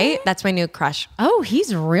 Okay. right? That's my new crush. Oh,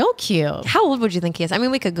 he's real cute. How old would you think he is? I mean,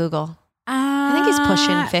 we could Google. I think he's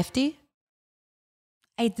pushing 50.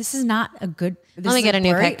 This is not a good. Let me get a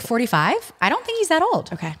new pic. 45. I don't think he's that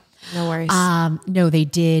old. Okay. No worries. No, they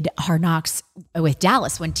did Hard Knocks with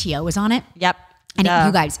Dallas when T.O. was on it. Yep. And Duh.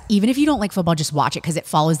 you guys, even if you don't like football, just watch it because it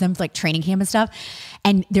follows them for like training camp and stuff.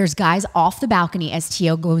 And there's guys off the balcony as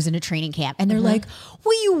T.O. goes into training camp and they're like,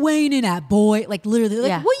 what you weighing in at, boy? Like literally, like,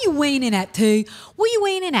 Yeah. what you weighing in at, T? What you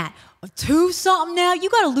weighing in at? 2 something now? You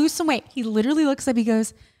got to lose some weight. He literally looks up, he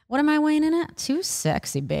goes, what am I weighing in at? Too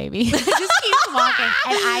sexy, baby. Just keeps walking.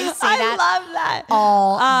 And I say that love that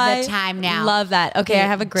all the time now. Love that. Okay, I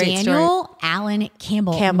have a great Daniel story. Allen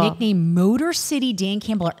Campbell, nicknamed Motor City Dan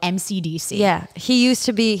Campbell or MCDC. Yeah, he used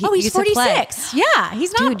to be. He's used to play. 46. Yeah,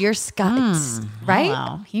 he's not. Dude, you're Scots, right?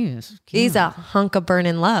 Hello. He's a hunk of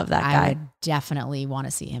burning love, that guy. I would definitely want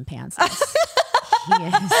to see him pantsless. He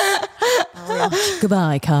is real.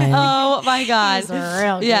 Goodbye, Kyle. Oh my God. He's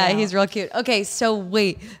real cute. Yeah, he's real cute. Okay, so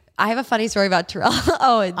wait. I have a funny story about Terrell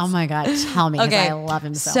Owens. Oh my God, tell me, because I love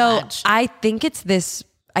him so much. I think it's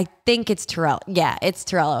Terrell. Yeah, it's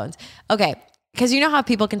Terrell Owens. Okay, because you know how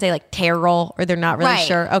people can say like Terrell or they're not really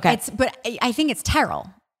sure. Okay. But I think it's Terrell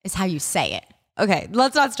is how you say it. Okay,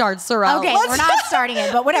 let's not start Terrell. Okay, we're not starting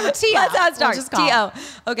it, but whatever. T.O. Let's not start. We'll just call it.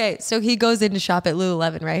 T.O. Okay, so he goes in to shop at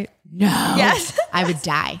Lululemon, right? No. Yes. I would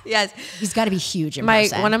die. Yes. He's got to be huge in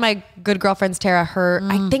person. One of my good girlfriends, Tara,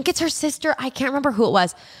 I think it's her sister. I can't remember who it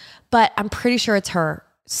was, but I'm pretty sure it's her.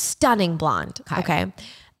 Stunning blonde. Okay.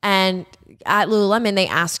 And at Lululemon, they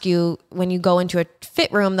ask you when you go into a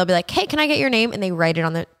fit room, they'll be like, hey, can I get your name? And they write it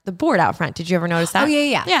on the board out front. Did you ever notice that? Oh,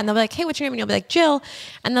 yeah. Yeah. And they'll be like, hey, what's your name? And you'll be like, Jill.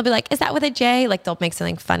 And they'll be like, is that with a J? Like they'll make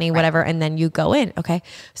something funny, whatever. And then you go in. Okay.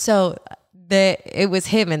 So it was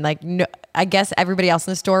him. And like, no, I guess everybody else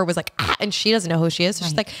in the store was like, and she doesn't know who she is. So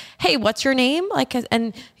she's like, hey, what's your name? Like,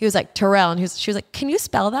 and he was like, Terrell. And she was like, can you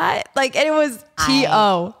spell that? Like, and it was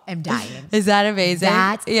T-O. I'm dying. Is that amazing?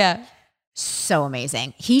 Yeah. So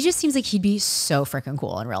amazing. He just seems like he'd be so freaking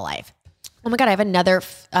cool in real life. Oh my God, I have another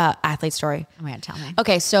athlete story. Oh my God, tell me.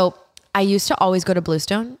 Okay, so I used to always go to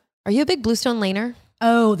Bluestone. Are you a big Bluestone laner?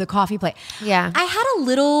 Oh, the coffee plate. Yeah. I had a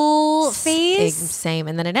little phase. Same,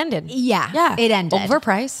 and then it ended. Yeah, it ended.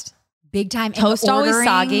 Overpriced. Big time. Toast and always ordering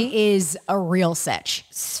soggy. is a real sitch.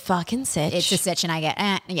 It's fucking sitch. It's a sitch and I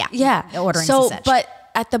get, Yeah. Ordering so, a sitch. but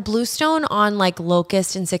at the Bluestone on like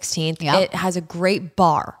Locust and 16th, it has a great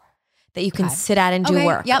bar that you can sit at and do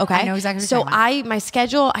work. Yep, okay. I know exactly what you're talking about. My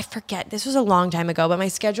schedule, I forget, this was a long time ago, but my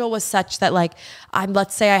schedule was such that like,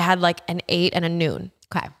 let's say I had like an 8 and a noon.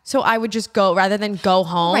 Okay. So I would just go rather than go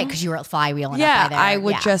home. Right. Cause you were flywheeling Yeah. up by there. I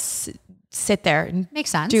would just sit there and makes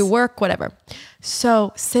sense. Do work, whatever.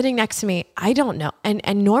 So sitting next to me, I don't know.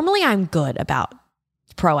 And normally I'm good about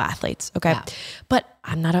pro athletes. Okay. Yeah. But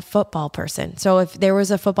I'm not a football person. So if there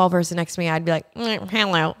was a football person next to me, I'd be like,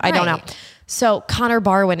 hello. I don't know. So Connor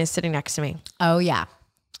Barwin is sitting next to me. Oh yeah.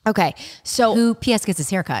 Okay. So who PS gets his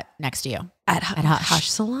haircut next to you at Hush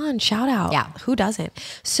Salon. Shout out. Yeah. Who doesn't?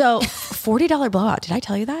 So $40 blowout. Did I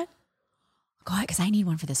tell you that? God, because I need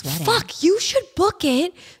one for this wedding. Fuck, you should book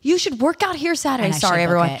it. You should work out here Saturday. Sorry,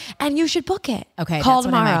 everyone. And you should book it. Okay. Call that's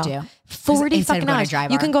tomorrow. What I might do. 40 fucking hours.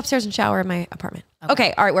 You can go upstairs and shower in my apartment.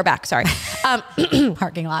 Okay. All right. We're back. Sorry.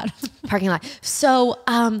 Parking lot. So,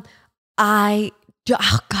 oh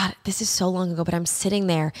God, this is so long ago, but I'm sitting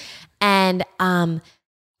there and,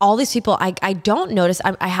 all these people, I don't notice.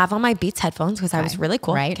 I have on my Beats headphones because I was really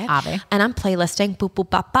cool. Right. Okay? And I'm playlisting boop, boop,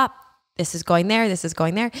 bop, bop. This is going there. This is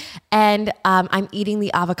going there. And I'm eating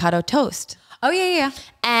the avocado toast. Oh, yeah.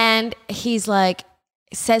 And he's like,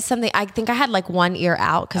 says something. I think I had like one ear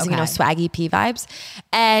out because, you know, swaggy P vibes.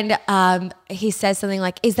 And he says something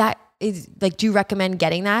like, is like, do you recommend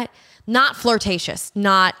getting that? Not flirtatious,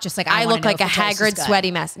 not just like I look like a haggard, sweaty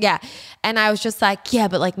mess. Yeah. And I was just like, yeah,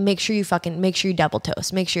 but like make sure you double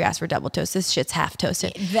toast. Make sure you ask for double toast. This shit's half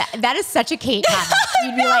toasted. That is such a Kate comment.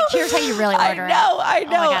 You'd be like, here's how you really order it. I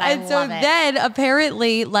know. Oh my God, and so then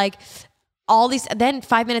apparently like then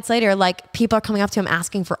 5 minutes later, like people are coming up to him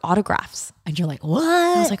asking for autographs. And you're like, what?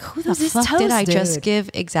 I was like, who the fuck did I just give?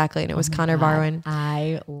 Exactly. And it was Connor Barwin.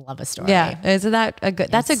 I love a story. Yeah. Isn't that a good,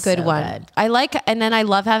 that's a good one. Good. I like, and then I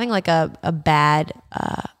love having like a bad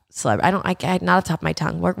celebrity. I not off the top of my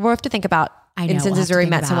tongue. We'll have to think about instances where we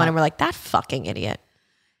met someone and we're like, that fucking idiot.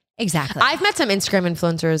 Exactly. I've met some Instagram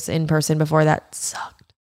influencers in person before that sucked.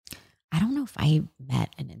 I don't know if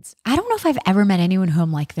I've ever met anyone who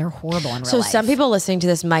I'm like, they're horrible in real life. So some people listening to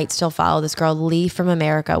this might still follow this girl. Lee from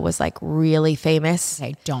America was like really famous.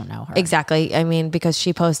 I don't know her. Exactly. I mean, because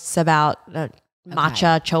she posts about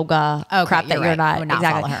matcha, choga, crap that you're not.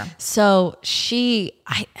 Exactly. Follow her. So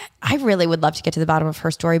I really would love to get to the bottom of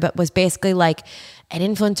her story, but was basically like an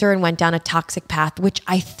influencer and went down a toxic path, which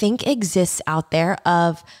I think exists out there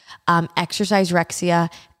of exercise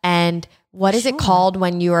rexia and what is it called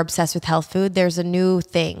when you are obsessed with health food? There's a new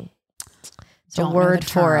thing. It's a word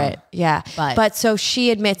for it. Yeah. But so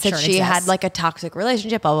she admits that she had like a toxic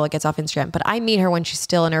relationship, although it gets off Instagram. But I meet her when she's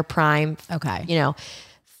still in her prime. Okay. You know,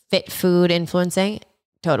 fit food influencing.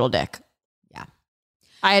 Total dick. Yeah.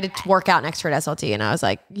 I had to work out next to her at SLT and I was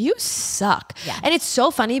like, you suck. Yeah. And it's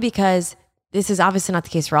so funny because this is obviously not the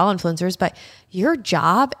case for all influencers, but your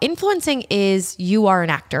job, influencing is you are an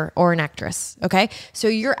actor or an actress. Okay. So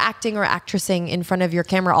you're acting or actressing in front of your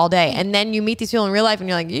camera all day. And then you meet these people in real life and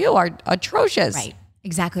you're like, you are atrocious. Right.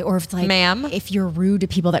 Exactly. Or if it's like, ma'am, if you're rude to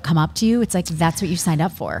people that come up to you, it's like, that's what you signed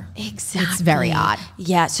up for. Exactly. It's very odd.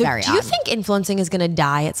 Yeah. So do you think influencing is going to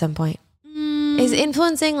die at some point? Is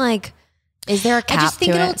influencing like, is there a cap to it? I just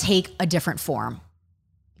think it'll take a different form.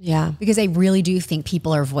 Yeah. Because I really do think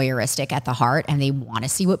people are voyeuristic at the heart and they want to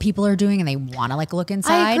see what people are doing and they want to like look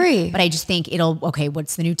inside. I agree. But I just think okay,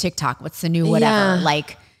 what's the new TikTok? What's the new whatever? Yeah.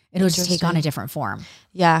 Like it'll just take on a different form.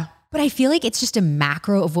 Yeah. But I feel like it's just a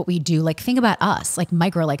macro of what we do. Like think about us, like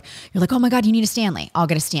micro, like you're like, oh my God, you need a Stanley. I'll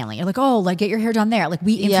get a Stanley. You're like, oh, like get your hair done there. Like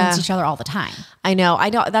we influence each other all the time. I know.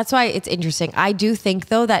 That's why it's interesting. I do think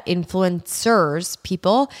though that influencers,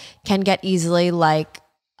 people can get easily like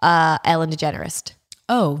Ellen DeGeneres.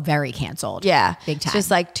 Oh, very canceled. Yeah. Big time. It's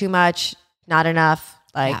just like too much, not enough.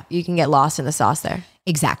 Like you can get lost in the sauce there.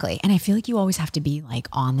 Exactly. And I feel like you always have to be like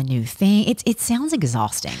on the new thing. It sounds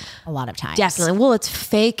exhausting a lot of times. Definitely. Well, it's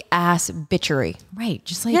fake ass bitchery. Right.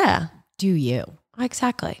 Just like, do you?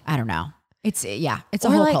 Exactly. I don't know. It's a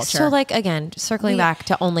or whole like, culture. So like, again, circling back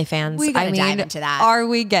to OnlyFans. We gotta dive into that. Are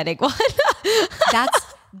we getting one?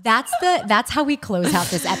 That's how we close out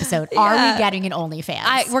this episode. Are we getting an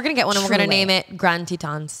OnlyFans? We're going to get one and we're going to name it Grand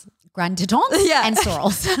Titans. Grand Titans? Yeah. And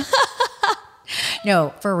Sorrels.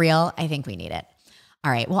 No, for real. I think we need it.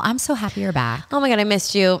 All right. Well, I'm so happy you're back. Oh my God, I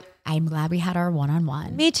missed you. I'm glad we had our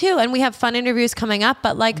one-on-one. Me too. And we have fun interviews coming up,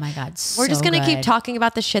 but like, oh my God, we're just going to keep talking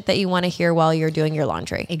about the shit that you want to hear while you're doing your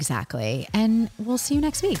laundry. Exactly. And we'll see you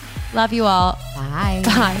next week. Love you all. Bye.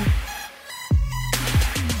 Bye.